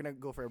thank you. We're gonna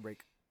go for a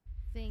break.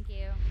 Thank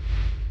you.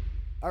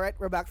 All right,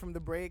 we're back from the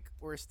break.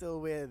 We're still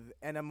with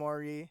Ena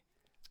Mori.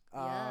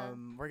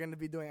 We're gonna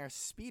be doing our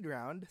speed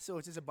round, so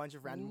it's just a bunch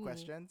of random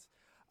questions.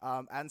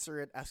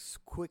 Answer it as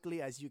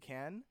quickly as you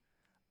can,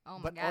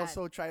 but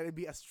also try to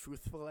be as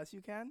truthful as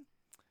you can.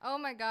 Oh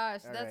my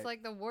gosh, All that's right.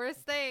 like the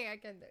worst thing I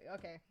can do.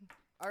 Okay.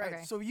 All right.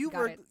 Okay, So you've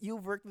got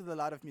worked with a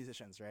lot of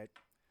musicians, right?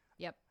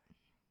 Yep.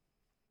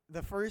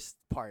 The first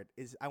part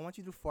is I want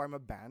you to form a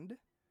band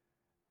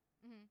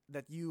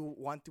that you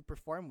want to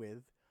perform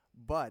with,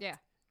 but it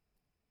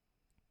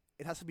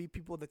has to be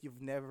people that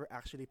you've never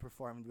actually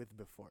performed with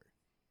before.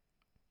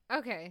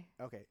 Okay.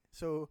 Okay.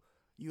 So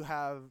you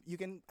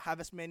can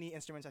have as many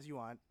instruments as you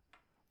want.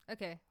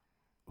 Okay.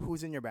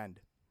 Who's in your band?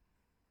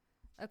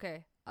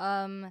 Okay.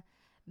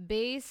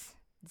 Bass,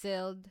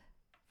 Zild,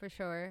 for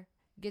sure.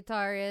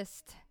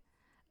 Guitarist,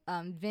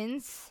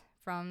 Vince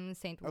from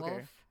Saint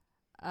Wolf.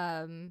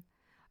 A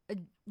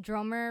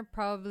drummer,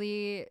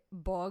 probably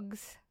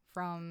Boggs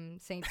from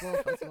Saint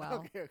Wolf as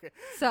well. Okay.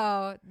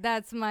 So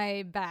that's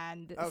my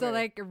band. Okay. So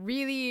like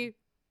really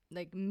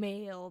like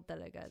male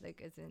talaga,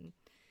 like as in.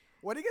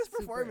 What are you guys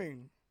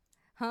performing?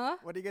 Huh?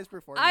 What are you guys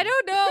performing? I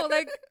don't know,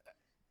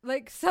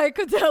 like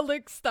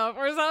psychedelic stuff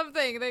or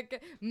something,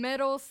 like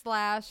metal /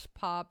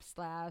 pop /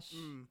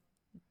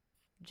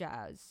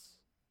 jazz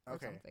or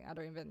something. I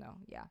don't even know.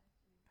 Yeah.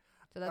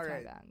 So that's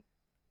my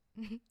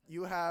band.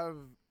 You have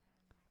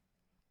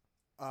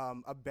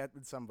a bet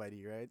with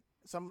somebody, right?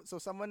 So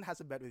someone has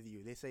a bet with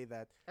you. They say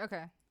that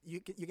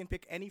you can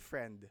pick any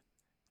friend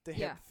to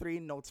hit 3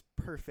 notes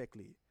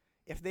perfectly.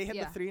 If they hit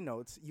the 3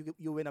 notes,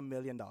 you win $1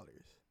 million.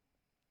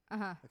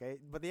 Okay,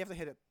 but they have to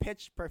hit it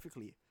pitch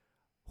perfectly.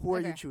 Who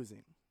are you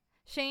choosing?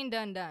 Shane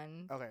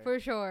Dun. Okay, for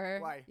sure.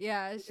 Why?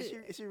 Yeah, is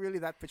she really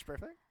that pitch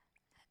perfect?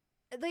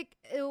 Like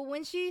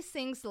when she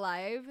sings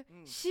live,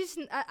 she's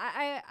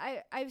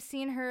I've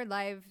seen her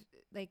live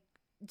like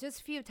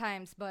just a few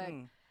times, but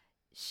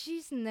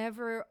she's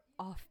never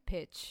off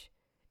pitch,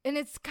 and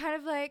it's kind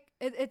of like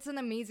it's an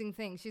amazing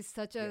thing. She's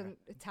such a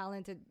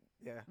talented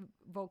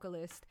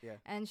vocalist,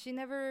 and she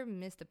never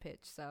missed a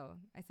pitch. So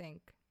I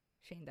think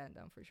Shane Dun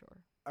for sure.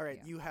 All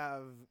right, you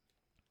have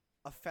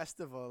a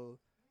festival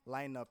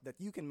lineup that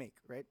you can make,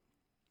 right?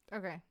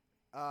 Okay.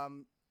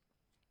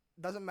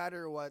 Doesn't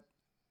matter what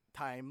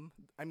time.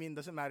 I mean,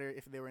 doesn't matter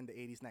if they were in the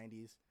 80s,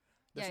 90s.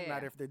 Doesn't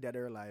matter if they're dead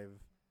or alive.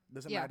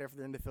 Doesn't matter if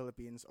they're in the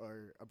Philippines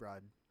or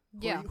abroad.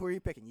 Who are you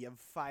picking? You have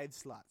 5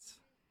 slots.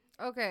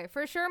 Okay,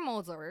 for sure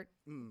Mozart.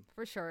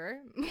 For sure.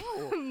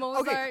 Oh.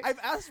 Mozart. Okay, I've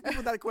asked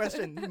people that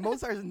question.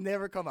 Mozart's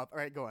never come up. All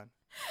right, go on.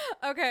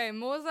 Okay,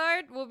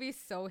 Mozart will be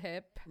so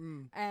hip.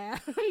 And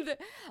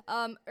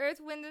Earth,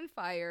 Wind, and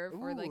Fire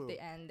for like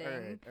the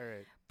ending. All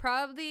right.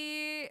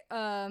 Probably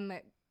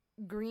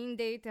Green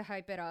Day to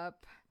hype it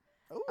up.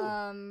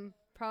 Ooh.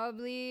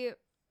 Probably,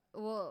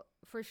 well,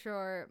 for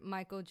sure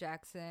Michael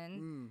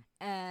Jackson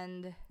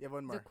and you have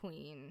one more. the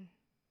Queen.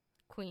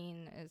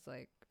 Queen is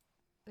like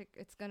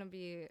it's gonna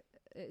be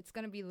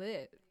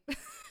lit.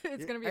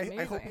 It's gonna be amazing.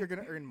 I hope you're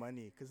gonna earn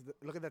money because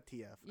look at that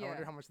TF. I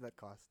wonder how much that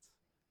costs.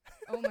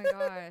 Oh my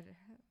god.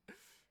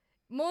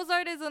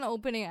 Mozart is an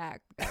opening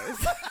act,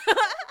 guys.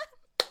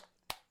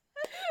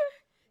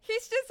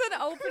 He's just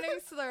an opening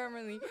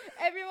ceremony.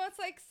 Everyone's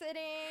like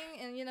sitting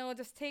and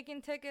just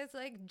taking tickets.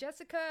 Like,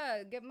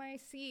 Jessica, get my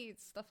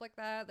seats, stuff like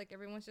that. Like,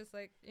 everyone's just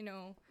like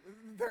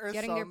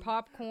getting their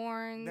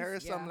popcorns. There are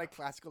some like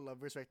classical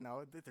lovers right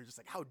now. They're just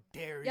like, how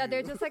dare you? Yeah,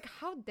 they're just like,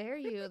 how dare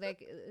you?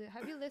 Like,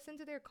 have you listened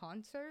to their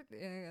concert?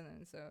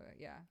 And so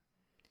yeah.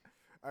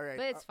 All right,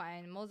 but it's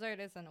fine. Mozart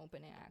is an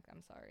opening act.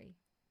 I'm sorry.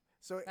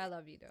 So I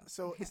love you though.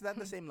 So is that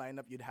the same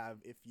lineup you'd have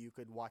if you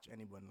could watch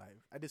anyone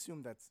live? I'd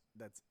assume that's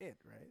it,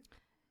 right?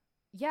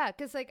 Yeah,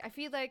 because like I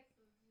feel like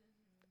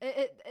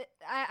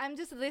I'm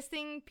just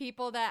listing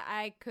people that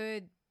I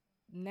could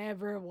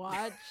never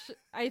watch.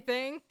 I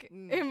think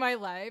in my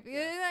life,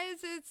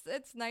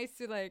 it's nice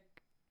to like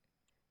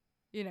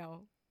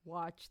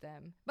watch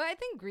them. But I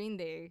think Green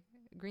Day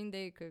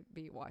could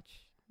be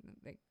watched.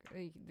 Like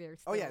they're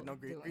still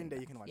Green Day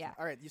you can watch. Yeah.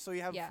 All right, so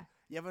you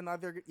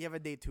have a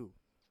day 2.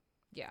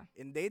 Yeah.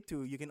 In day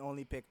 2, you can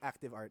only pick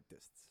active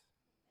artists.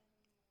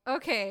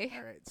 Okay.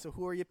 All right. So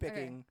who are you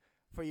picking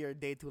for your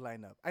day 2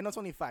 lineup? I know it's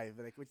only 5,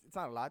 like it's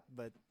not a lot,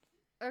 but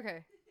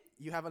okay.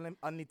 You have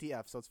only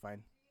TF, so it's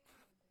fine.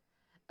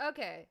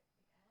 Okay.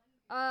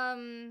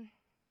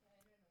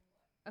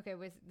 Okay,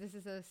 this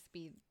is a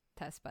speed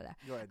test, but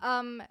go ahead.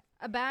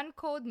 A band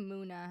called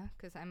Muna,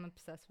 because I'm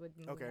obsessed with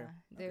Muna. Okay.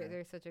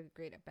 They're such a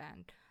great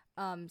band.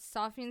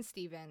 Sophie and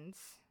Stevens,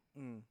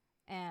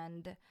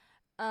 and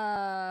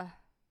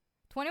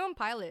 21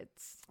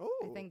 Pilots. Oh,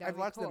 I think I've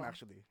watched cool. them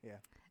actually. Yeah.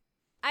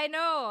 I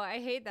know.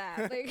 I hate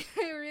that. Like,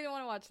 I really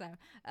want to watch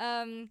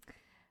them.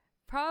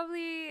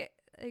 Probably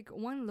like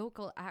one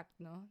local act.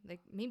 No, like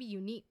maybe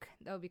Unique.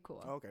 That would be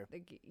cool. Okay.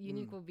 Like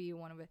Unique will be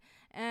one of it.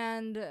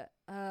 And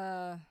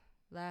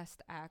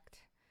last act,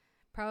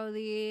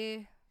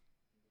 probably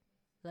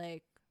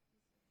like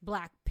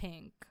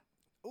Blackpink.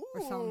 Ooh,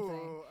 or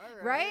something,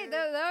 right?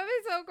 That would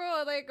be so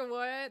cool. Like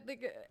what?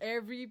 Like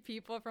every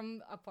people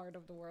from a part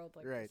of the world,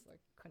 like just like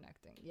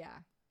connecting.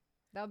 Yeah,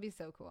 that would be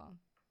so cool.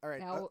 All right,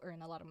 now we'll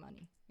earn a lot of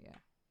money. Yeah.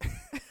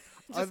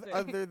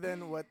 Other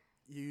than what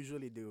you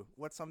usually do,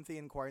 what's something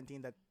in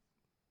quarantine that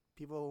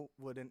people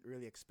wouldn't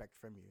really expect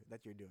from you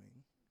that you're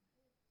doing?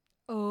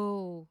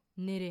 Oh,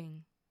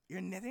 knitting.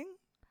 You're knitting?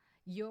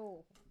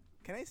 Yo.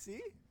 Can I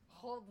see?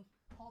 Hold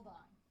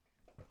on.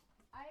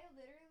 I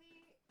literally.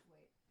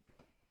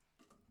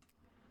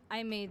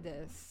 I made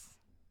this.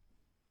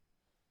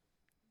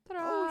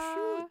 Ta-da! Oh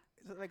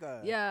shoot! Is it like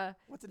a? Yeah.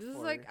 What's it this for?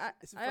 Is like I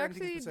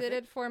actually did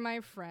it for my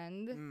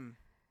friend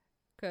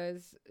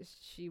because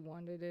she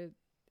wanted it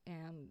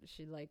and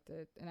she liked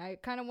it, and I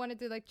kind of wanted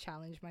to like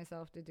challenge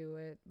myself to do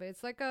it. But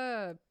it's like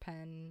a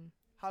pen.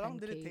 How long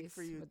did it take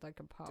for you with like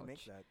a pouch to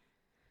make that?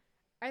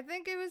 I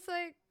think it was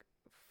like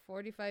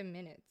 45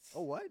 minutes.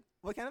 Oh, what?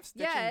 What kind of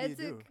stitching do you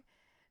do?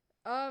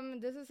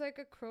 This is like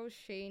a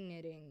crochet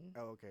knitting.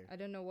 Oh, okay. I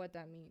don't know what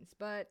that means,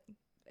 but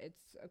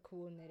it's a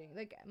cool knitting.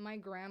 Like my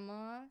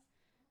grandma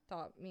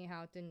taught me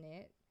how to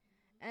knit,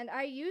 and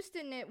I used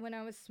to knit when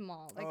I was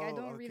small. Like I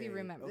don't really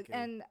remember,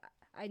 and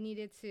I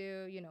needed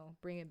to,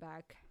 bring it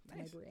back to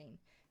my brain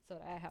so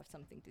that I have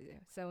something to do.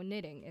 So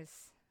knitting is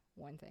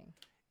one thing.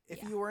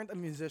 If you weren't a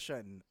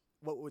musician,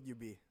 what would you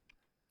be?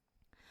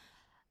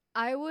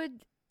 I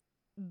would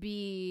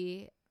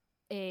be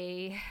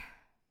a.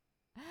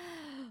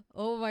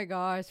 Oh my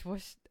gosh,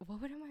 what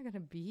am I gonna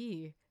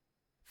be?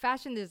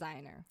 Fashion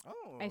designer.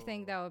 Oh. I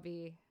think that would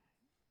be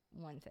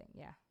one thing,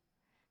 yeah.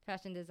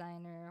 Fashion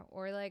designer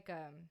or like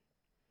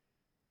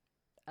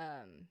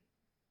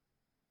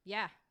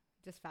yeah,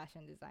 just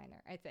fashion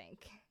designer, I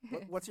think.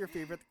 What's your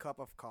favorite cup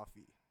of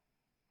coffee?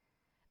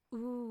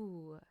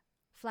 Ooh,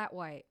 flat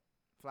white.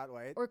 Flat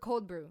white? Or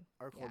cold brew.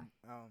 Or cold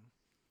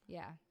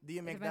yeah. Do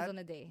you make depends that? on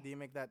the day. Do you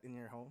make that in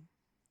your home?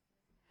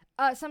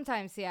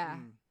 Sometimes, yeah.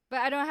 But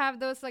I don't have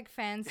those like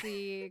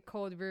fancy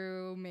cold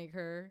brew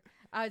maker.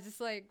 I just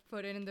like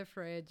put it in the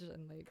fridge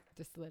and like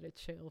just let it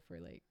chill for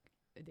like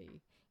a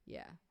day.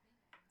 Yeah.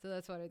 So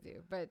that's what I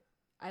do. But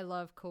I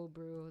love cold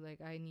brew. Like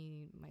I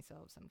need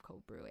myself some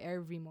cold brew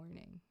every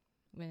morning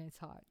when it's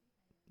hot.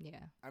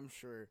 Yeah. I'm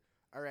sure.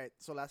 All right.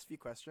 So last few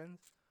questions.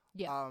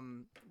 Yeah.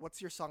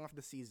 What's your song of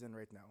the season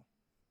right now?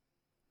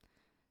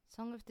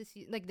 Song of the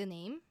season, like the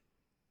name?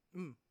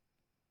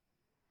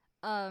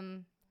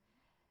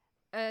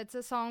 It's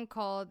a song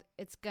called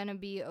 "It's Gonna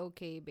Be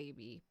Okay,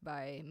 Baby"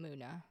 by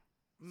Muna.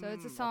 So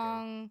it's a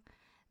song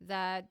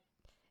that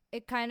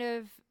it kind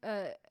of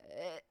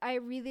I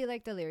really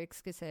like the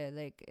lyrics because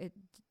like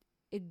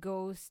it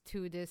goes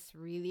to this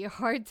really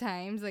hard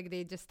times. Like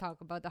they just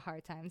talk about the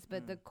hard times,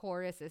 but the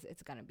chorus is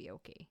 "It's gonna be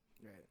okay."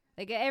 Right.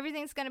 Like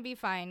everything's gonna be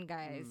fine,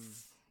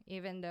 guys.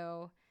 Even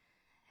though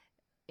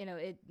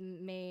it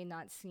may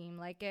not seem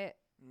like it.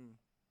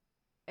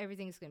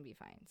 Everything's gonna be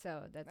fine.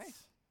 So that's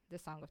nice. The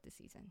song of the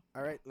season.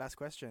 All right, last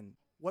question.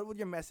 What would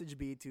your message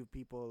be to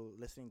people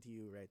listening to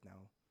you right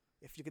now?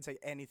 If you could say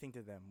anything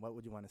to them, what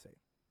would you want to say?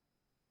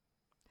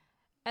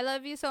 I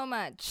love you so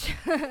much.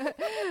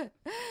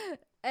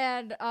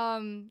 And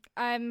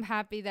I'm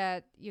happy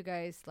that you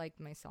guys liked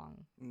my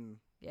song.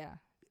 Yeah.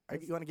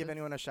 You want to give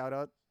anyone a shout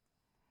out?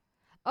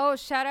 Oh,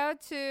 shout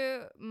out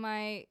to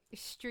my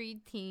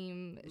street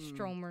team,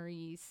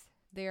 Stromeries.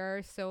 They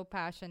are so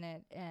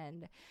passionate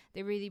and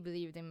they really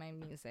believed in my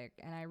music.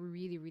 And I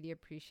really, really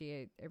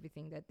appreciate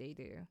everything that they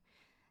do.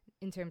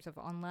 In terms of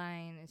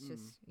online, it's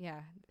just,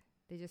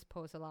 they just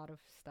post a lot of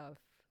stuff.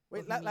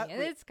 Wait, and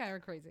it's kind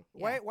of crazy.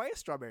 Why is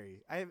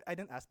strawberry? I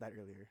didn't ask that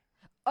earlier.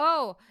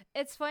 Oh,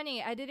 it's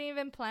funny. I didn't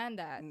even plan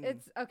that.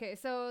 It's okay.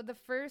 So the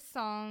first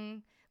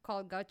song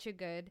called Gotcha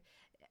Good,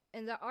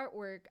 in the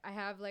artwork, I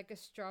have like a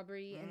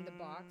strawberry in the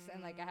box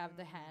and like I have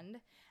the hand.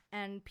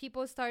 And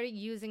people started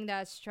using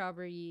that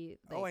strawberry.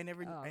 Like, I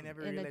never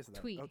realized that.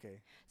 Tweet. Okay.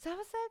 So I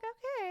was like,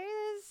 okay,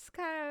 this is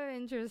kind of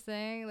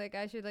interesting. Like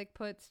I should like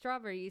put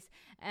strawberries,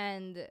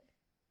 and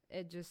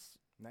it just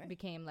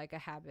became like a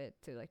habit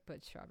to like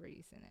put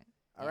strawberries in it.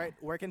 All right,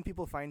 where can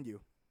people find you,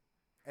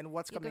 and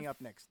what's coming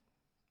up next?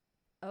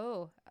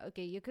 Oh,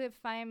 okay. You could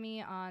find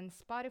me on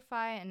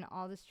Spotify and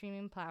all the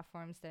streaming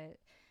platforms that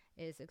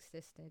is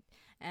existed,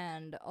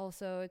 and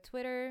also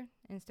Twitter,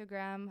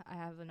 Instagram. I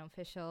have an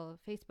official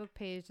Facebook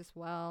page as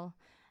well,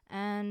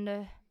 and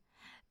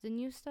the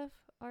new stuff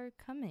are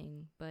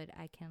coming, but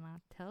I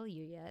cannot tell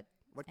you yet.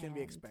 What can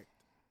we expect?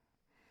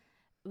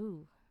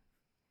 Ooh,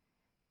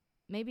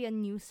 maybe a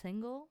new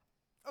single.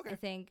 Okay. I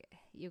think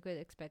you could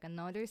expect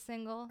another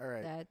single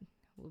that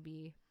will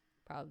be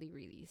probably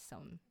released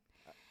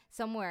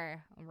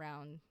somewhere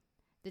around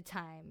the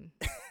time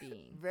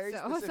being. Very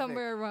specific.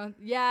 Somewhere around.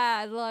 Yeah,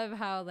 I love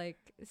how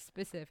like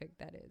specific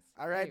that is.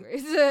 All right.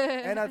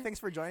 Ena, thanks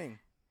for joining.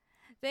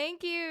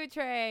 Thank you,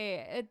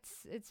 Trey.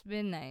 It's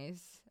been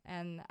nice,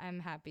 and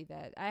I'm happy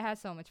that I had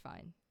so much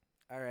fun.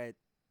 All right.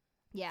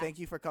 Yeah. Thank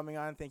you for coming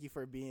on. Thank you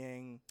for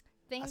being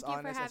as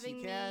honest as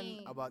you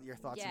can about your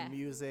thoughts on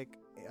music,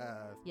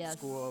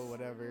 school,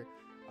 whatever.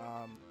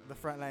 The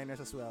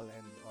frontliners as well,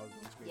 and all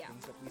these great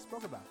things that we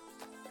spoke about.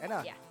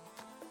 Ena. Yeah.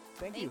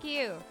 Thank you. Thank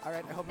you. All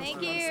right. I hope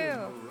Thank you you.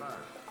 soon.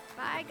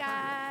 Bye,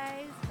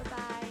 guys.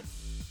 Bye-bye.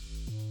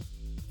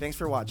 Thanks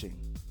for watching.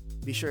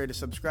 Be sure to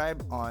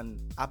subscribe on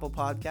Apple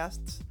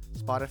Podcasts,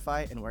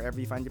 Spotify, and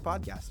wherever you find your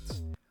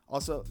podcasts.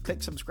 Also,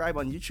 click subscribe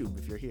on YouTube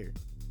if you're here.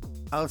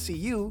 I'll see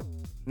you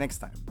next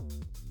time.